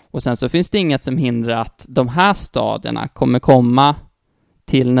 och sen så finns det inget som hindrar att de här stadierna kommer komma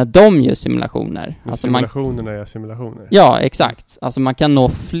till när de gör simulationer. Alltså simulationerna gör simulationer. Ja, exakt. Alltså man kan nå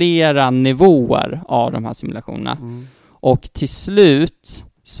flera nivåer av de här simulationerna. Och till slut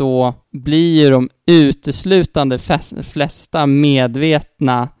så blir de uteslutande flesta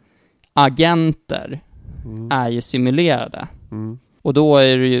medvetna agenter är ju simulerade. Och då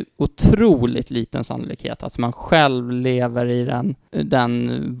är det ju otroligt liten sannolikhet att man själv lever i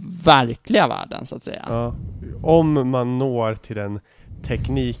den verkliga världen, så att säga. Ja. Om man når till den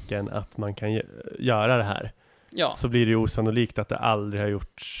tekniken att man kan göra det här, så blir det ju osannolikt att det aldrig har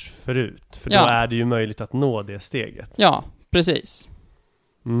gjorts förut. För då är det ju möjligt att nå det steget. Ja, precis.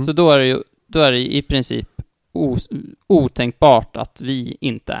 Så då är det i princip otänkbart att vi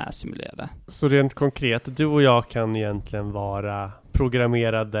inte är simulerade. Så rent konkret, du och jag kan egentligen vara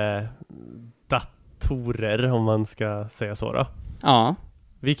programmerade datorer, om man ska säga så då. Ja.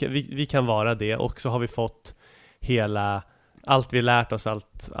 Vi kan vara det, och så har vi fått allt vi lärt oss,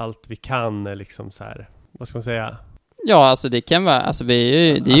 allt vi kan, liksom så här, vad ska man säga? Ja, alltså det kan vara, alltså det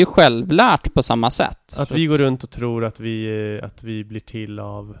är ju självlärt på samma sätt. Att vi går runt och tror att vi blir till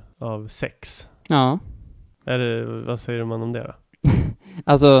av sex. Ja. Vad säger man om det då?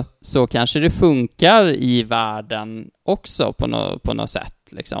 Alltså, så kanske det funkar i världen också på något sätt,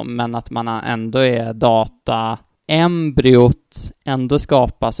 liksom. Men att man ändå är embryot ändå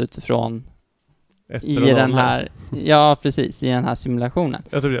skapas utifrån i den här, ja precis, i den här simulationen.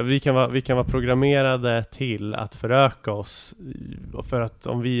 Jag tror vi kan vara programmerade till att föröka oss, för att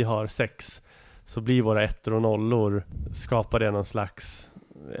om vi har sex så blir våra ettor och nollor, skapar det någon slags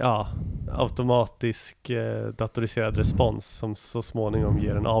automatisk datoriserad respons som så småningom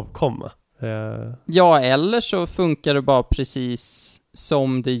ger en avkomma. Ja, eller så funkar det bara precis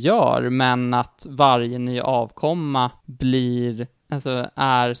som det gör, men att varje ny avkomma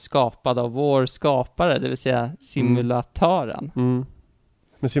är skapad av vår skapare, det vill säga simulatören.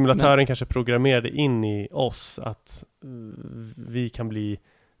 Men simulatören kanske programmerade in i oss att vi kan bli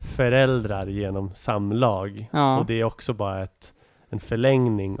föräldrar genom samlag. Ja. Och det är också bara en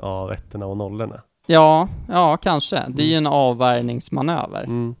förlängning av ettorna och nollorna. Ja, kanske. Det är ju en avvärjningsmanöver.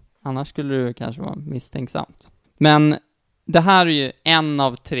 Annars skulle det kanske vara misstänksamt. Men det här är ju en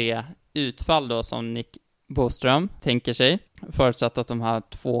av 3 utfall då som Nick Bostrom tänker sig, förutsatt att de här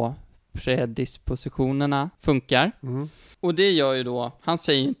 2 predispositionerna funkar. Och det gör ju då, han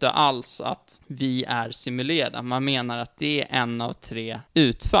säger ju inte alls att vi är simulerade. Man menar att det är en av 3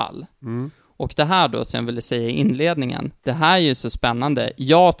 utfall. Och det här då, som jag ville säga i inledningen, det här är ju så spännande.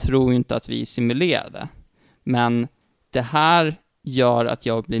 Jag tror inte att vi är simulerade. Men det här gör att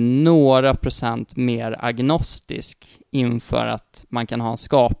jag blir några procent mer agnostisk inför att man kan ha en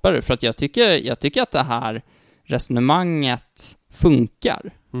skapare. För att jag tycker att det här resonemanget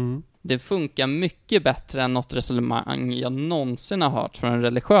funkar. Det funkar mycket bättre än något resonemang jag någonsin har hört från en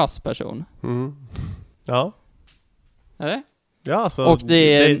religiös person. Ja. Är det? Ja, alltså, och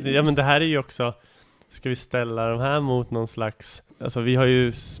men det här är ju också, ska vi ställa de här mot någon slags, alltså vi har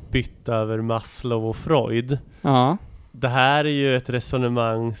ju spytt över Maslow och Freud. Ja. Det här är ju ett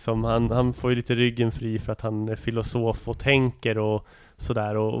resonemang som han får ju lite ryggen fri för att han är filosof och tänker och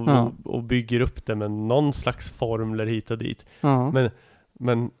sådär och bygger upp det med någon slags formler hit och dit.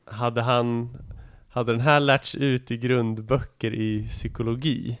 Men hade den här lärts ut i grundböcker i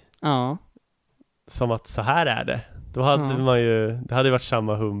psykologi, som att så här är det, då hade det hade varit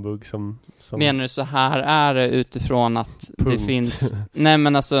samma humbug som... Menar du så här är det utifrån att det finns... Nej,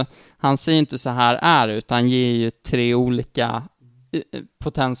 men alltså, han säger inte så här är det, utan ger ju 3 olika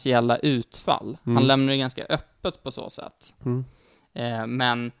potentiella utfall. Han lämnar det ganska öppet på så sätt.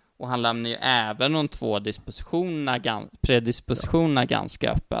 Och han lämnar ju även de 2 predispositionerna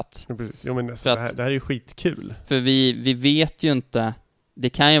ganska öppet. Ja, precis. Jo, men det här är ju skitkul. För vi vet ju inte... Det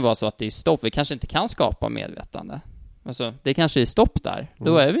kan ju vara så att det är stopp. Vi kanske inte kan skapa medvetande. Alltså, det kanske är stopp där.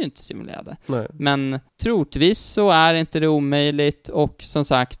 Då är vi ju inte simulerade. Nej. Men troligtvis så är inte det omöjligt. Och som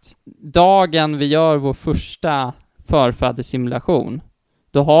sagt, dagen vi gör vår första förfädersimulation,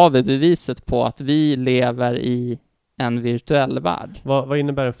 då har vi beviset på att vi lever i en virtuell värld. Vad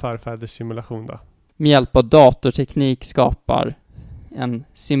innebär en förfäderssimulation då? Med hjälp av datorteknik skapar en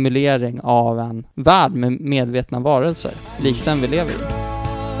simulering av en värld med medvetna varelser, likt den vi lever i.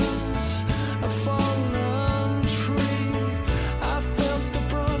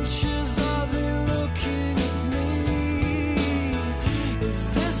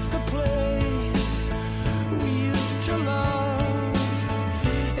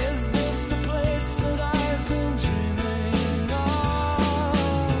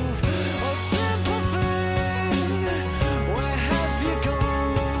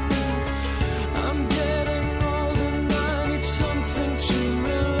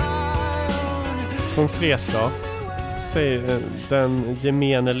 Konkret då, säg den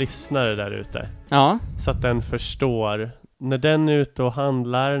gemene lyssnare där ute. Ja. Så att den förstår. När den är ute och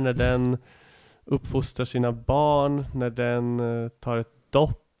handlar, när den uppfostrar sina barn, när den tar ett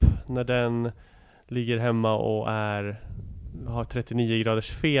dopp, när den ligger hemma och har 39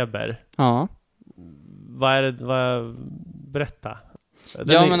 graders feber. Ja. Berätta.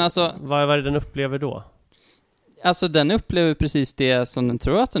 Vad är det den upplever då? Alltså den upplever precis det som den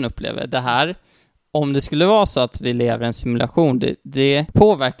tror att den upplever. Det här, om det skulle vara så att vi lever i en simulation, det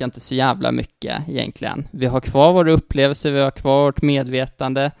påverkar inte så jävla mycket egentligen. Vi har kvar våra upplevelser, vi har kvar vårt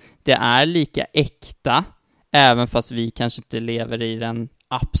medvetande. Det är lika äkta, även fast vi kanske inte lever i den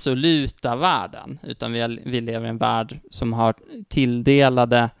absoluta världen, utan vi lever i en värld som har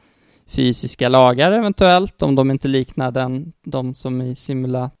tilldelade fysiska lagar eventuellt, om de inte liknar de som i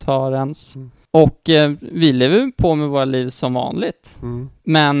simulatörens. Och vi lever på med våra liv som vanligt.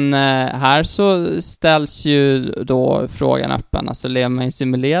 Men här så ställs ju då frågan öppen. Alltså lever man i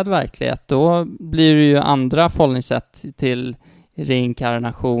simulerad verklighet, då blir det ju andra förhållningssätt till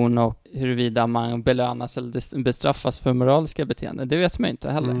reinkarnation och huruvida man belönas eller bestraffas för moraliska beteenden. Det vet man ju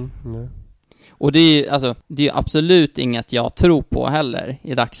inte heller. Och det är ju absolut inget jag tror på heller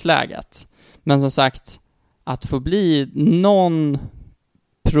i dagsläget. Men som sagt, att få bli någon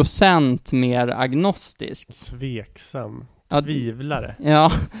procent mer agnostisk. Tveksam. Tvivlare.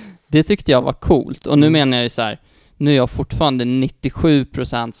 Ja, det tyckte jag var coolt. Och nu menar jag ju så här, nu är jag fortfarande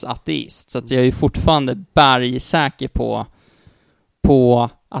 97% ateist. Så att jag är ju fortfarande bergsäker på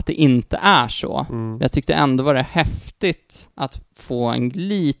att det inte är så. Jag tyckte ändå var det häftigt att få en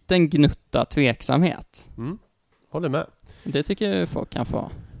liten gnutta tveksamhet. Håller med. Det tycker jag folk kan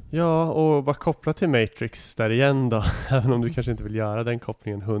få. Ja, och bara koppla till Matrix där igen då. Även om du kanske inte vill göra den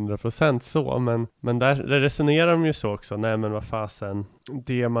kopplingen 100% så. Men där resonerar de ju så också. Nej, men vad fasen.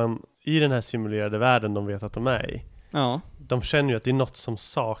 Det man i den här simulerade världen de vet att de är i. Ja. De känner ju att det är något som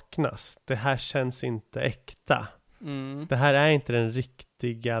saknas. Det här känns inte äkta. Det här är inte den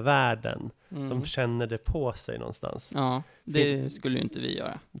riktiga världen. De känner det på sig någonstans. Ja, det skulle ju inte vi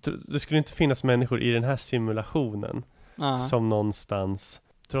göra. Det skulle inte finnas människor i den här simulationen som någonstans,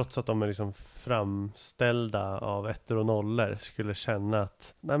 trots att de är liksom framställda av ettor och nollor, skulle känna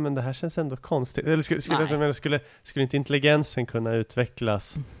att nej, men det här känns ändå konstigt. Eller skulle inte intelligensen kunna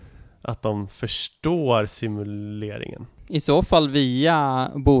utvecklas att de förstår simuleringen? I så fall via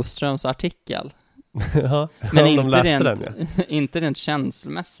Boströms artikel. Ja, men inte rent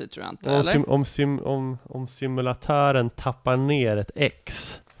känslomässigt tror jag inte. Om simulatören tappar ner ett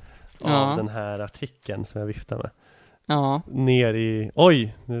X av den här artikeln som jag viftar med. Ja. Ner i,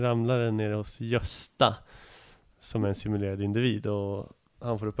 nu ramlar den ner hos Gösta som är en simulerad individ och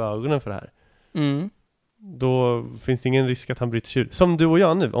han får upp ögonen för det här. Då finns det ingen risk att han bryter tjur. Som du och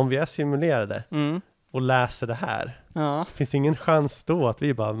jag nu, om vi är simulerade och läser det här. Finns det ingen chans då att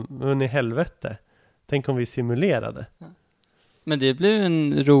vi bara, men i helvete, tänk om vi är simulerade. Men det blir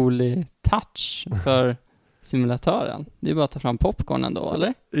en rolig touch för simulatören. Det är bara att ta fram popcornen då,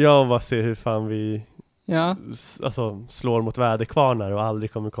 eller? Ja, och bara se hur fan vi slår mot väderkvarnar och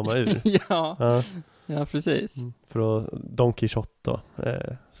aldrig kommer komma ur. Ja, precis. För att Don Quixote då,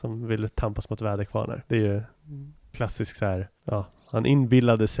 som ville tampas mot väderkvarnar. Det är ju klassiskt så här, han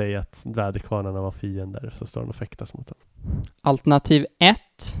inbillade sig att väderkvarnarna var fiender, så står han och fäktas mot dem. Alternativ 1.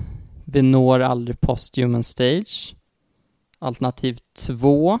 Vi når aldrig posthuman stage. Alternativ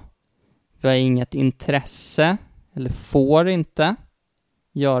 2. Vi har inget intresse eller får inte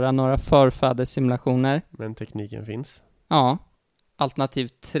göra några förfädersimulationer. Men tekniken finns. Ja. Alternativ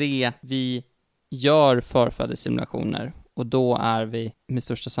 3. Vi gör förfädersimulationer och då är vi med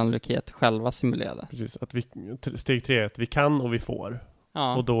största sannolikhet själva simulerade. Precis. Steg 3 är att vi kan och vi får.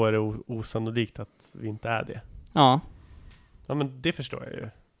 Ja. Och då är det osannolikt att vi inte är det. Ja. Ja, men det förstår jag ju.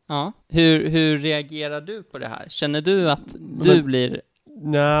 Ja. Hur reagerar du på det här? Känner du att du blir...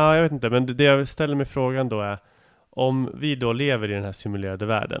 Nej, jag vet inte. Men det jag ställer mig frågan då är, om vi då lever i den här simulerade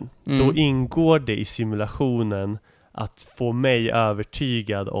världen, då ingår det i simulationen att få mig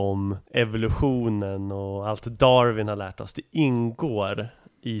övertygad om evolutionen och allt Darwin har lärt oss. Det ingår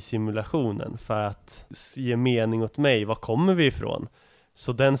i simulationen för att ge mening åt mig. Var kommer vi ifrån?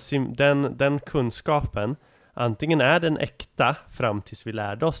 Så den kunskapen, antingen är den äkta fram tills vi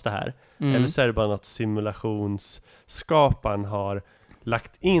lärde oss det här, eller så är det bara något simulationsskaparen har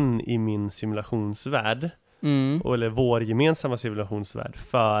lagt in i min simulationsvärld, eller vår gemensamma simulationsvärld,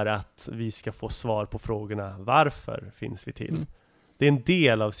 för att vi ska få svar på frågorna: varför finns vi till? Det är en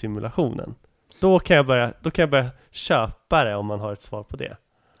del av simulationen. Då kan jag börja köpa det om man har ett svar på det.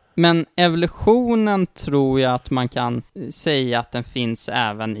 Men evolutionen tror jag att man kan säga att den finns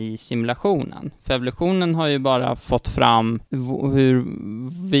även i simulationen. För evolutionen har ju bara fått fram hur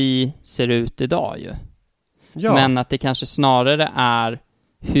vi ser ut idag ju. Ja. Men att det kanske snarare är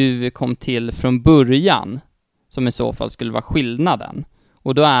hur vi kom till från början som i så fall skulle vara skillnaden.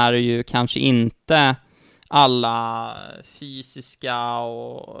 Och då är det ju kanske inte alla fysiska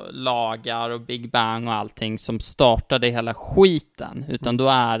och lagar och Big Bang och allting som startade hela skiten, utan då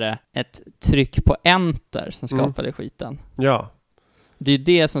är det ett tryck på enter som skapade skiten. Ja. Det är ju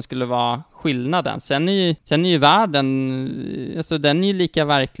det som skulle vara skillnaden. Sen är ju världen, alltså den är ju lika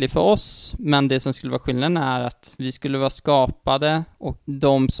verklig för oss, men det som skulle vara skillnaden är att vi skulle vara skapade och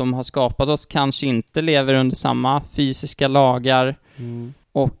de som har skapat oss kanske inte lever under samma fysiska lagar.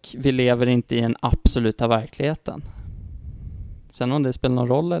 Och vi lever inte i den absoluta verkligheten. Sen om det spelar någon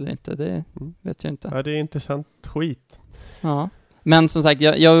roll eller inte, det vet jag inte. Ja, det är intressant skit. Ja. Men som sagt,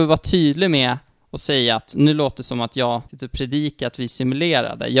 jag vill vara tydlig med och säga att nu låter det som att jag sitter och predikar att vi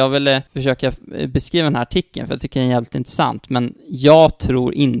simulerade. Jag ville försöka beskriva den här artikeln för jag tycker den är jävligt intressant. Men jag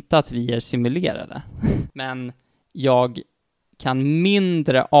tror inte att vi är simulerade. Men jag kan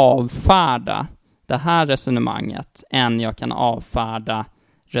mindre avfärda det här resonemanget än jag kan avfärda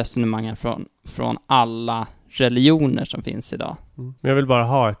resonemangen från alla religioner som finns idag. Men jag vill bara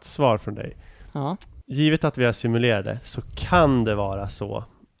ha ett svar från dig. Ja. Givet att vi har simulerade så kan det vara så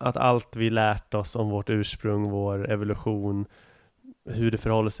att allt vi lärt oss om vårt ursprung, vår evolution, hur det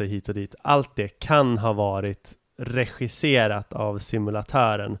förhåller sig hit och dit, allt det kan ha varit regisserat av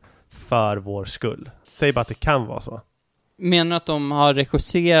simulatören för vår skull. Säg bara att det kan vara så. Menar du att de har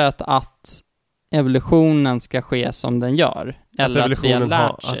regisserat att evolutionen ska ske som den gör? Eller att vi har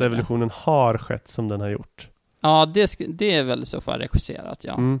lärt sig att evolutionen har skett som den har gjort? Ja, det är väl i så fall regisserat,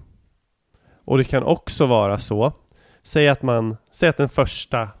 ja. Mm. Och det kan också vara så. Säg att den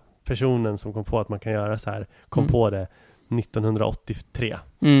första personen som kom på att man kan göra så här kom på det 1983.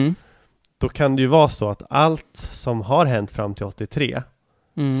 Då kan det ju vara så att allt som har hänt fram till 83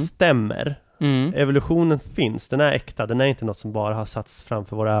 stämmer. Evolutionen finns, den är äkta, den är inte något som bara har satts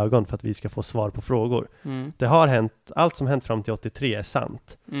framför våra ögon för att vi ska få svar på frågor. Det har hänt, allt som hänt fram till 83 är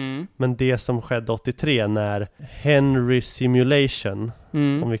sant. Men det som skedde 83 när Henry Simulation,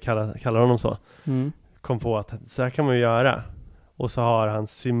 om vi kallar honom så, kom på att så här kan man ju göra. Och så har han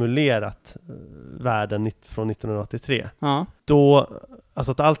simulerat världen från 1983. Ja. Då,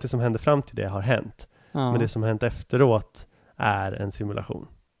 alltså att allt det som hände fram till det har hänt. Men det som hänt efteråt är en simulation.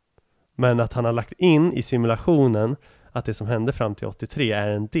 Men att han har lagt in i simulationen att det som hände fram till 83 är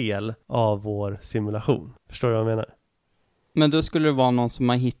en del av vår simulation. Förstår du vad jag menar? Men då skulle det vara någon som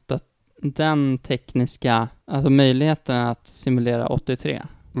har hittat den tekniska, alltså möjligheten att simulera 83.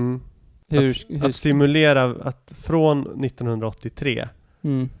 Att simulera, att från 1983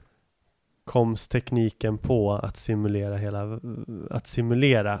 koms tekniken på att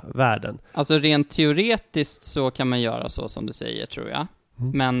simulera världen. Alltså rent teoretiskt så kan man göra så som du säger, tror jag.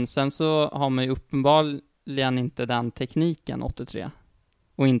 Men sen så har man ju uppenbarligen inte den tekniken 83.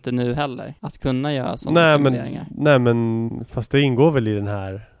 Och inte nu heller. Att kunna göra sådana simuleringar. Nej, men fast det ingår väl i den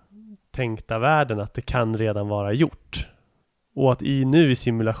här tänkta världen att det kan redan vara gjort. Och att nu i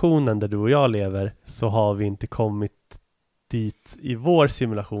simulationen där du och jag lever så har vi inte kommit dit i vår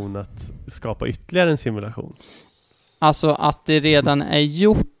simulation att skapa ytterligare en simulation. Alltså att det redan är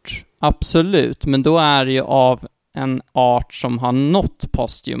gjort, absolut. Men då är det ju av en art som har nått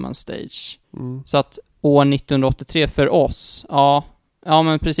posthuman stage. Så att år 1983 för oss, ja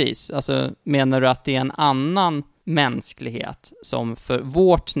men precis. Alltså menar du att det är en annan mänsklighet som för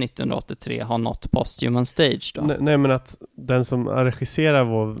vårt 1983 har nått posthuman stage då? Nej, men att den som regisserar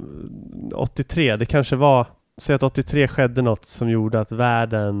vår 83, det kanske var, så att 83 skedde något som gjorde att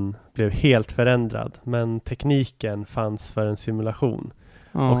världen blev helt förändrad, men tekniken fanns för en simulation.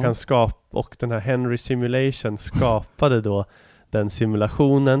 Och den här Henry Simulation skapade då den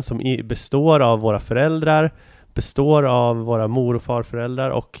simulationen som består av våra föräldrar, består av våra mor- och farföräldrar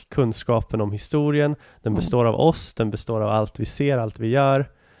och kunskapen om historien. Den består av oss, den består av allt vi ser, allt vi gör.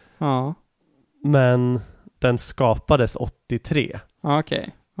 Men den skapades 83.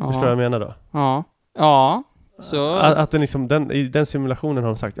 Okej. Förstår du vad jag menar då? Ja. Så att den liksom, i den simulationen har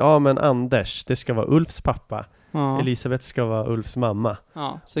de sagt, ja men Anders, det ska vara Ulfs pappa. Elisabeth ska vara Ulfs mamma.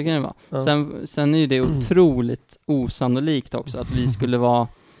 Ja, så kan det vara. Sen är ju det otroligt osannolikt också att vi skulle vara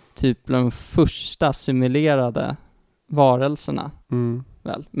typ de första simulerade varelserna.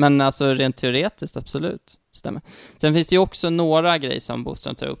 Väl. Men alltså rent teoretiskt absolut stämmer. Sen finns det ju också några grejer som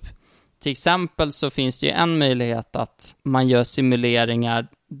Boström tar upp. Till exempel så finns det ju en möjlighet att man gör simuleringar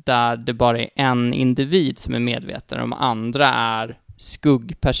där det bara är en individ som är medveten och de andra är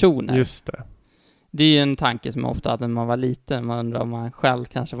skuggpersoner. Just det. Det är ju en tanke som jag ofta hade när man var liten. Man undrar om man själv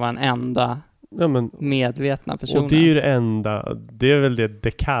kanske var den enda medvetna personen. Och det är ju det enda, det är väl det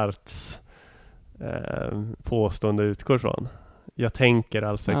Descartes påstående utgår från. Jag tänker,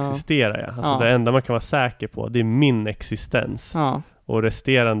 alltså existerar jag. Alltså det enda man kan vara säker på, det är min existens. Och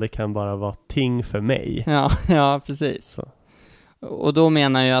resterande kan bara vara ting för mig. Ja, precis. Så. Och då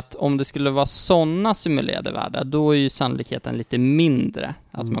menar jag att om det skulle vara sådana simulerade världar, då är ju sannolikheten lite mindre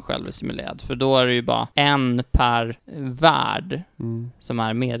att man själv är simulerad. För då är det ju bara en per värld som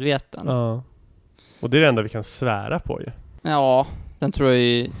är medveten. Ja. Och det är det enda vi kan svära på ju. Ja, den tror jag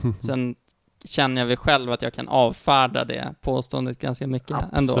ju. Sen känner jag väl själv att jag kan avfärda det påståendet ganska mycket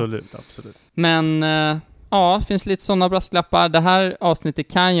ändå. Absolut. Men ja, det finns lite sådana brasklappar. Det här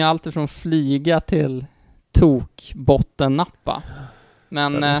avsnittet kan ju alltid från flyga till tokbottennappa.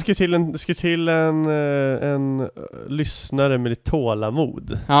 Men det ska till en lyssnare med lite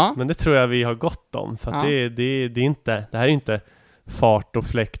tålamod. Ja. Men det tror jag vi har gott om. För att det här är inte fart och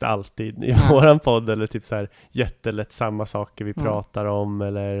fläkt alltid i våran podd. Eller typ så här jättelätt samma saker vi pratar om.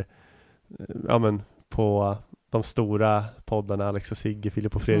 Eller på de stora poddarna, Alex och Sigge,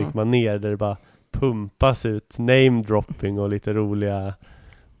 Filip och Fredrik Manér, där det bara pumpas ut name-dropping och lite roliga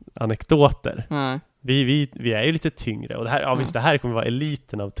anekdoter. Vi är ju lite tyngre, och det här, visst, det här kommer vara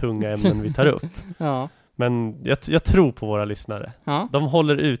eliten av tunga ämnen vi tar upp. Men jag tror på våra lyssnare. De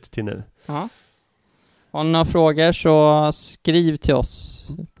håller ut till nu. Har ni några frågor så skriv till oss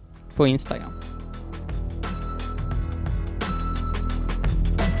på Instagram.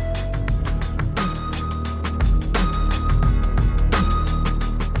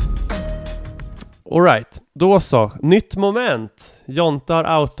 Alright, då så. Nytt moment. Jonte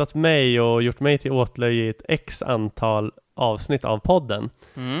har outat mig och gjort mig till åtlöje i ett x antal avsnitt av podden.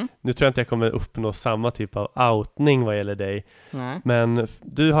 Nu tror jag inte jag kommer uppnå samma typ av outning vad gäller dig. Nej. Men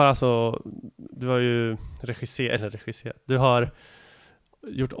du har ju regisserat. Du har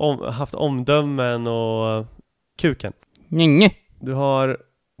haft omdömen och kuken. Du har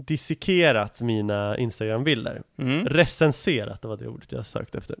dissekerat mina Instagram-bilder. Recenserat, det var det ordet jag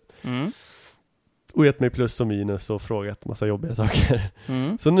sökte efter. Och gett mig plus och minus och frågat massa jobbiga saker.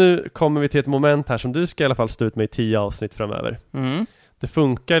 Så nu kommer vi till ett moment här som du ska i alla fall stå ut med i 10 avsnitt framöver. Det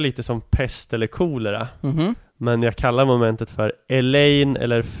funkar lite som pest eller kolera. Men jag kallar momentet för Elaine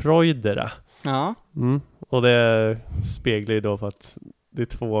eller Freudera. Och det speglar ju då på att det är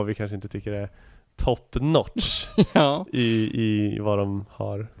 2 vi kanske inte tycker är top notch i vad de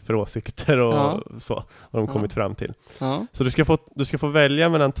har för åsikter och så, vad de kommit fram till. Så du ska få välja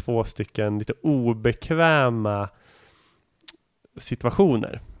mellan 2 stycken lite obekväma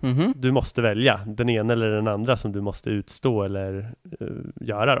situationer. Du måste välja den ena eller den andra som du måste utstå eller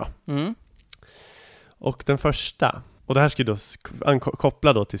göra då. Och den första, och det här ska ju då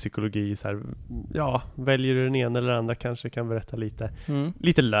koppla då till psykologi så här, väljer du den ena eller den andra kanske kan berätta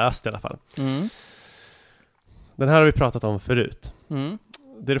lite löst i alla fall. Den här har vi pratat om förut.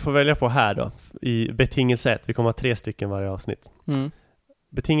 Det du får välja på här då, i betingelse 1, vi kommer ha 3 stycken varje avsnitt.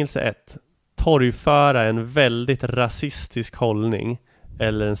 Betingelse 1, torgföra en väldigt rasistisk hållning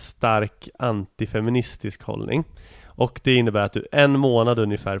eller en stark antifeministisk hållning. Och det innebär att du 1 månad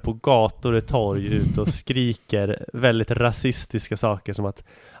ungefär på gator och torg ut och skriker väldigt rasistiska saker som att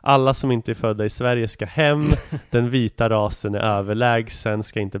alla som inte är födda i Sverige ska hem, den vita rasen är överlägsen,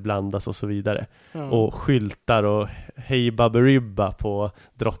 ska inte blandas och så vidare. Och skyltar och hej babberibba på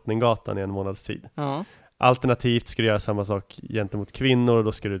Drottninggatan i 1 månads tid. Alternativt ska du göra samma sak gentemot kvinnor, och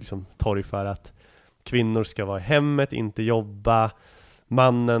då ska du liksom torgföra att kvinnor ska vara i hemmet, inte jobba.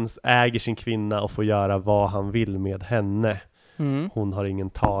 Mannen äger sin kvinna och får göra vad han vill med henne. Hon har ingen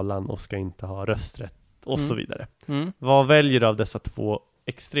talan och ska inte ha rösträtt och så vidare. Vad väljer du av dessa 2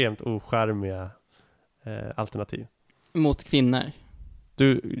 extremt ocharmiga alternativ? Mot kvinnor.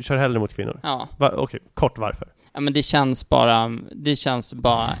 Du kör hellre mot kvinnor? Ja. Okej, kort varför? Ja, men det känns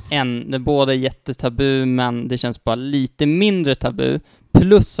bara det båda är jättetabu, men det känns bara lite mindre tabu,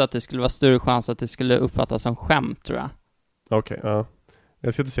 plus att det skulle vara större chans att det skulle uppfattas som skämt, tror jag. Okej, ja.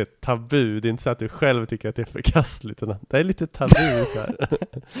 Jag ska inte säga tabu, det är inte så att du själv tycker att det är förkastligt, utan det är lite tabu så här.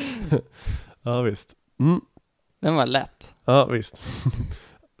 Ja, visst. Den var lätt. Ja, visst.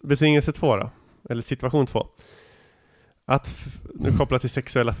 Betingelse 2 då, eller situation 2. Att, nu kopplat till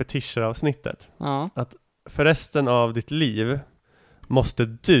sexuella fetischer avsnittet. Att för resten av ditt liv måste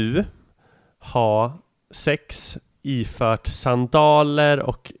du ha sex ifört sandaler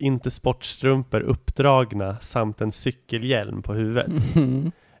och inte sportstrumpor uppdragna samt en cykelhjälm på huvudet.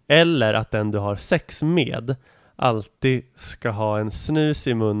 Eller att den du har sex med alltid ska ha en snus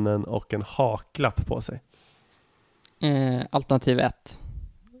i munnen och en haklapp på sig. Alternativ 1.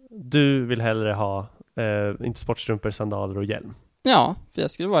 Du vill hellre ha inte sportstrumpor, sandaler och hjälm. Ja, för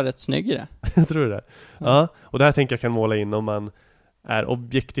jag skulle vara rätt snygg i det. Tror du det? Ja, och det här tänker jag kan måla in om man är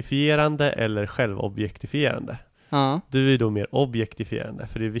objektifierande eller självobjektifierande. Du är då mer objektifierande,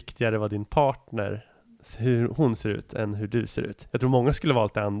 för det är viktigare vad din partner, hur hon ser ut än hur du ser ut. Jag tror många skulle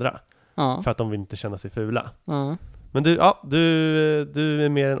valt det andra för att de vill inte känna sig fula. Men du är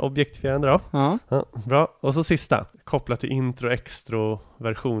mer en objektifierande då. Ja, bra. Och så sista, kopplat till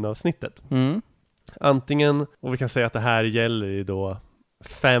intro-extro-version avsnittet. Antingen, och vi kan säga att det här gäller ju då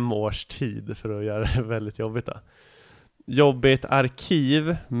 5 års tid för att göra det väldigt jobbigt då. Jobbigt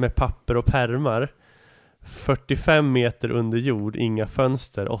arkiv med papper och pärmar, 45 meter under jord, inga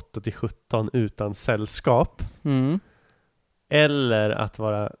fönster, 8-17 utan sällskap. Eller att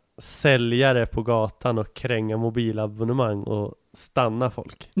vara säljare på gatan och kränga mobilabonnemang och stanna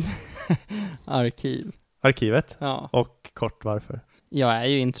folk. Arkivet? Ja. Och kort varför? Jag är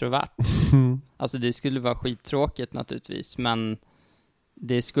ju introvert. Alltså det skulle vara skittråkigt naturligtvis, men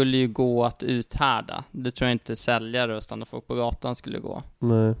det skulle ju gå att uthärda. Det tror jag inte säljare och stanna folk på gatan skulle gå.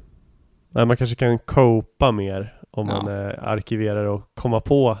 Nej. Nej, man kanske kan copa mer om Ja. man arkiverar och komma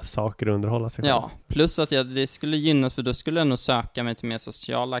på saker och underhålla sig själv. Ja, plus att det skulle gynna, för då skulle jag nog söka mig till mer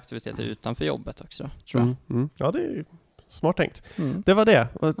sociala aktiviteter utanför jobbet också, tror jag. Ja, det är ju smart tänkt. Mm. Det var det.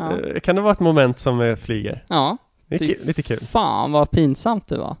 Kan det vara ett moment som flyger? Ja. Det är lite kul. Fan vad pinsamt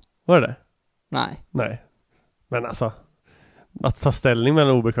det var. Var det? Nej. Men alltså, att ta ställning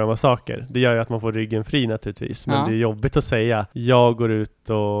mellan obekväma saker, det gör ju att man får ryggen fri naturligtvis. Men det är jobbigt att säga, jag går ut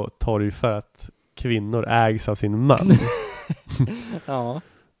och torgför att kvinnor ägs av sin man. Ja.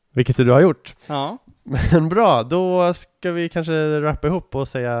 Vilket du har gjort. Ja. Men bra, då ska vi kanske rappa ihop och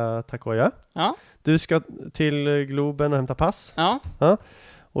säga tack och adjö. Ja. Du ska till Globen och hämta pass. Ja.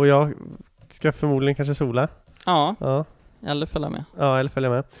 Och jag ska förmodligen kanske sola. Ja. Eller följa med. Ja, eller följa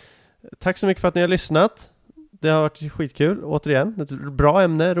med. Tack så mycket för att ni har lyssnat. Det har varit skitkul, återigen. Ett bra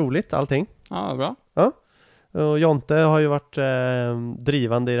ämne, roligt, allting. Ja, bra. Ja. Och Jonte har ju varit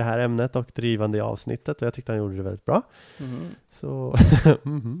drivande i det här ämnet och drivande i avsnittet. Och jag tyckte han gjorde det väldigt bra. Så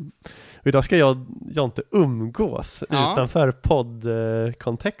idag ska jag och Jonte umgås utanför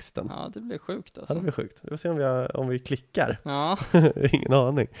poddkontexten. Ja, det blir sjukt alltså. Ja, det blir sjukt. Vi får se om vi klickar. Ja. Ingen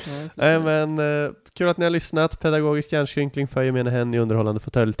aning. Men kul att ni har lyssnat. Pedagogisk hjärnskrynkling för gemene hen i underhållande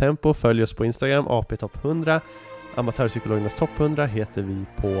fåtöljtempo. Följ oss på Instagram, aptopp100. Amatörpsykologernas topp 100 heter vi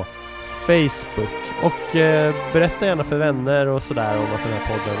på Facebook. Och berätta gärna för vänner och sådär om att den här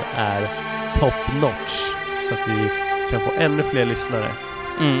podden är top notch. Så att vi kan få ännu fler lyssnare.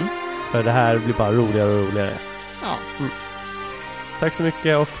 För det här blir bara roligare och roligare. Ja. Tack så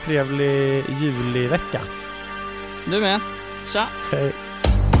mycket och trevlig julivecka. Du med. Tja. Hej.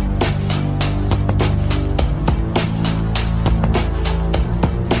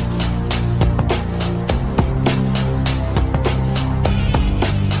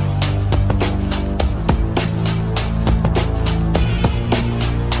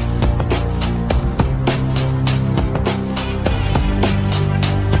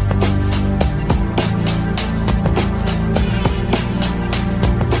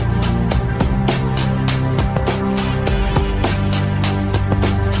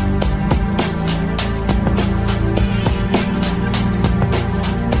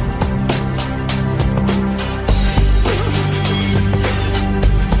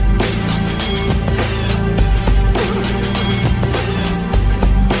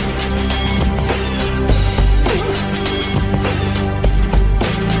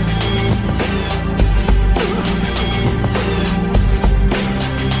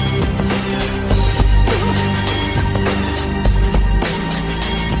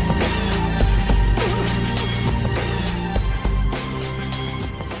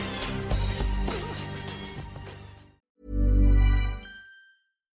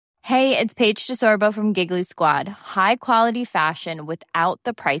 Hey, it's Paige DeSorbo from Giggly Squad. High quality fashion without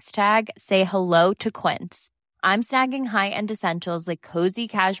the price tag. Say hello to Quince. I'm snagging high-end essentials like cozy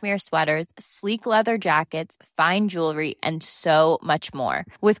cashmere sweaters, sleek leather jackets, fine jewelry, and so much more.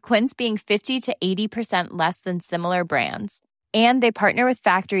 With Quince being 50 to 80% less than similar brands. And they partner with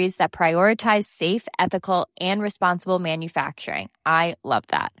factories that prioritize safe, ethical, and responsible manufacturing. I love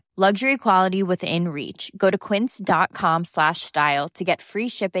that. Luxury quality within reach. Go to quince.com/style to get free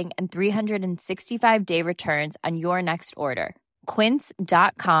shipping and 365-day returns on your next order.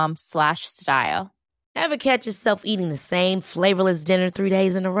 Quince.com/style. Ever catch yourself eating the same flavorless dinner 3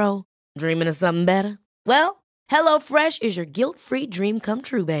 days in a row? Dreaming of something better? Well, HelloFresh is your guilt-free dream come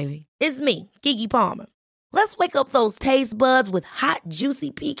true, baby. It's me, Keke Palmer. Let's wake up those taste buds with hot,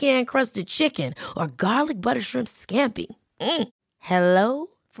 juicy pecan-crusted chicken or garlic butter shrimp scampi. Hello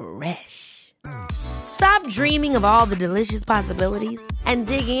Fresh. Stop dreaming of all the delicious possibilities and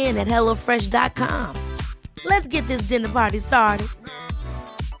dig in at HelloFresh.com. Let's get this dinner party started.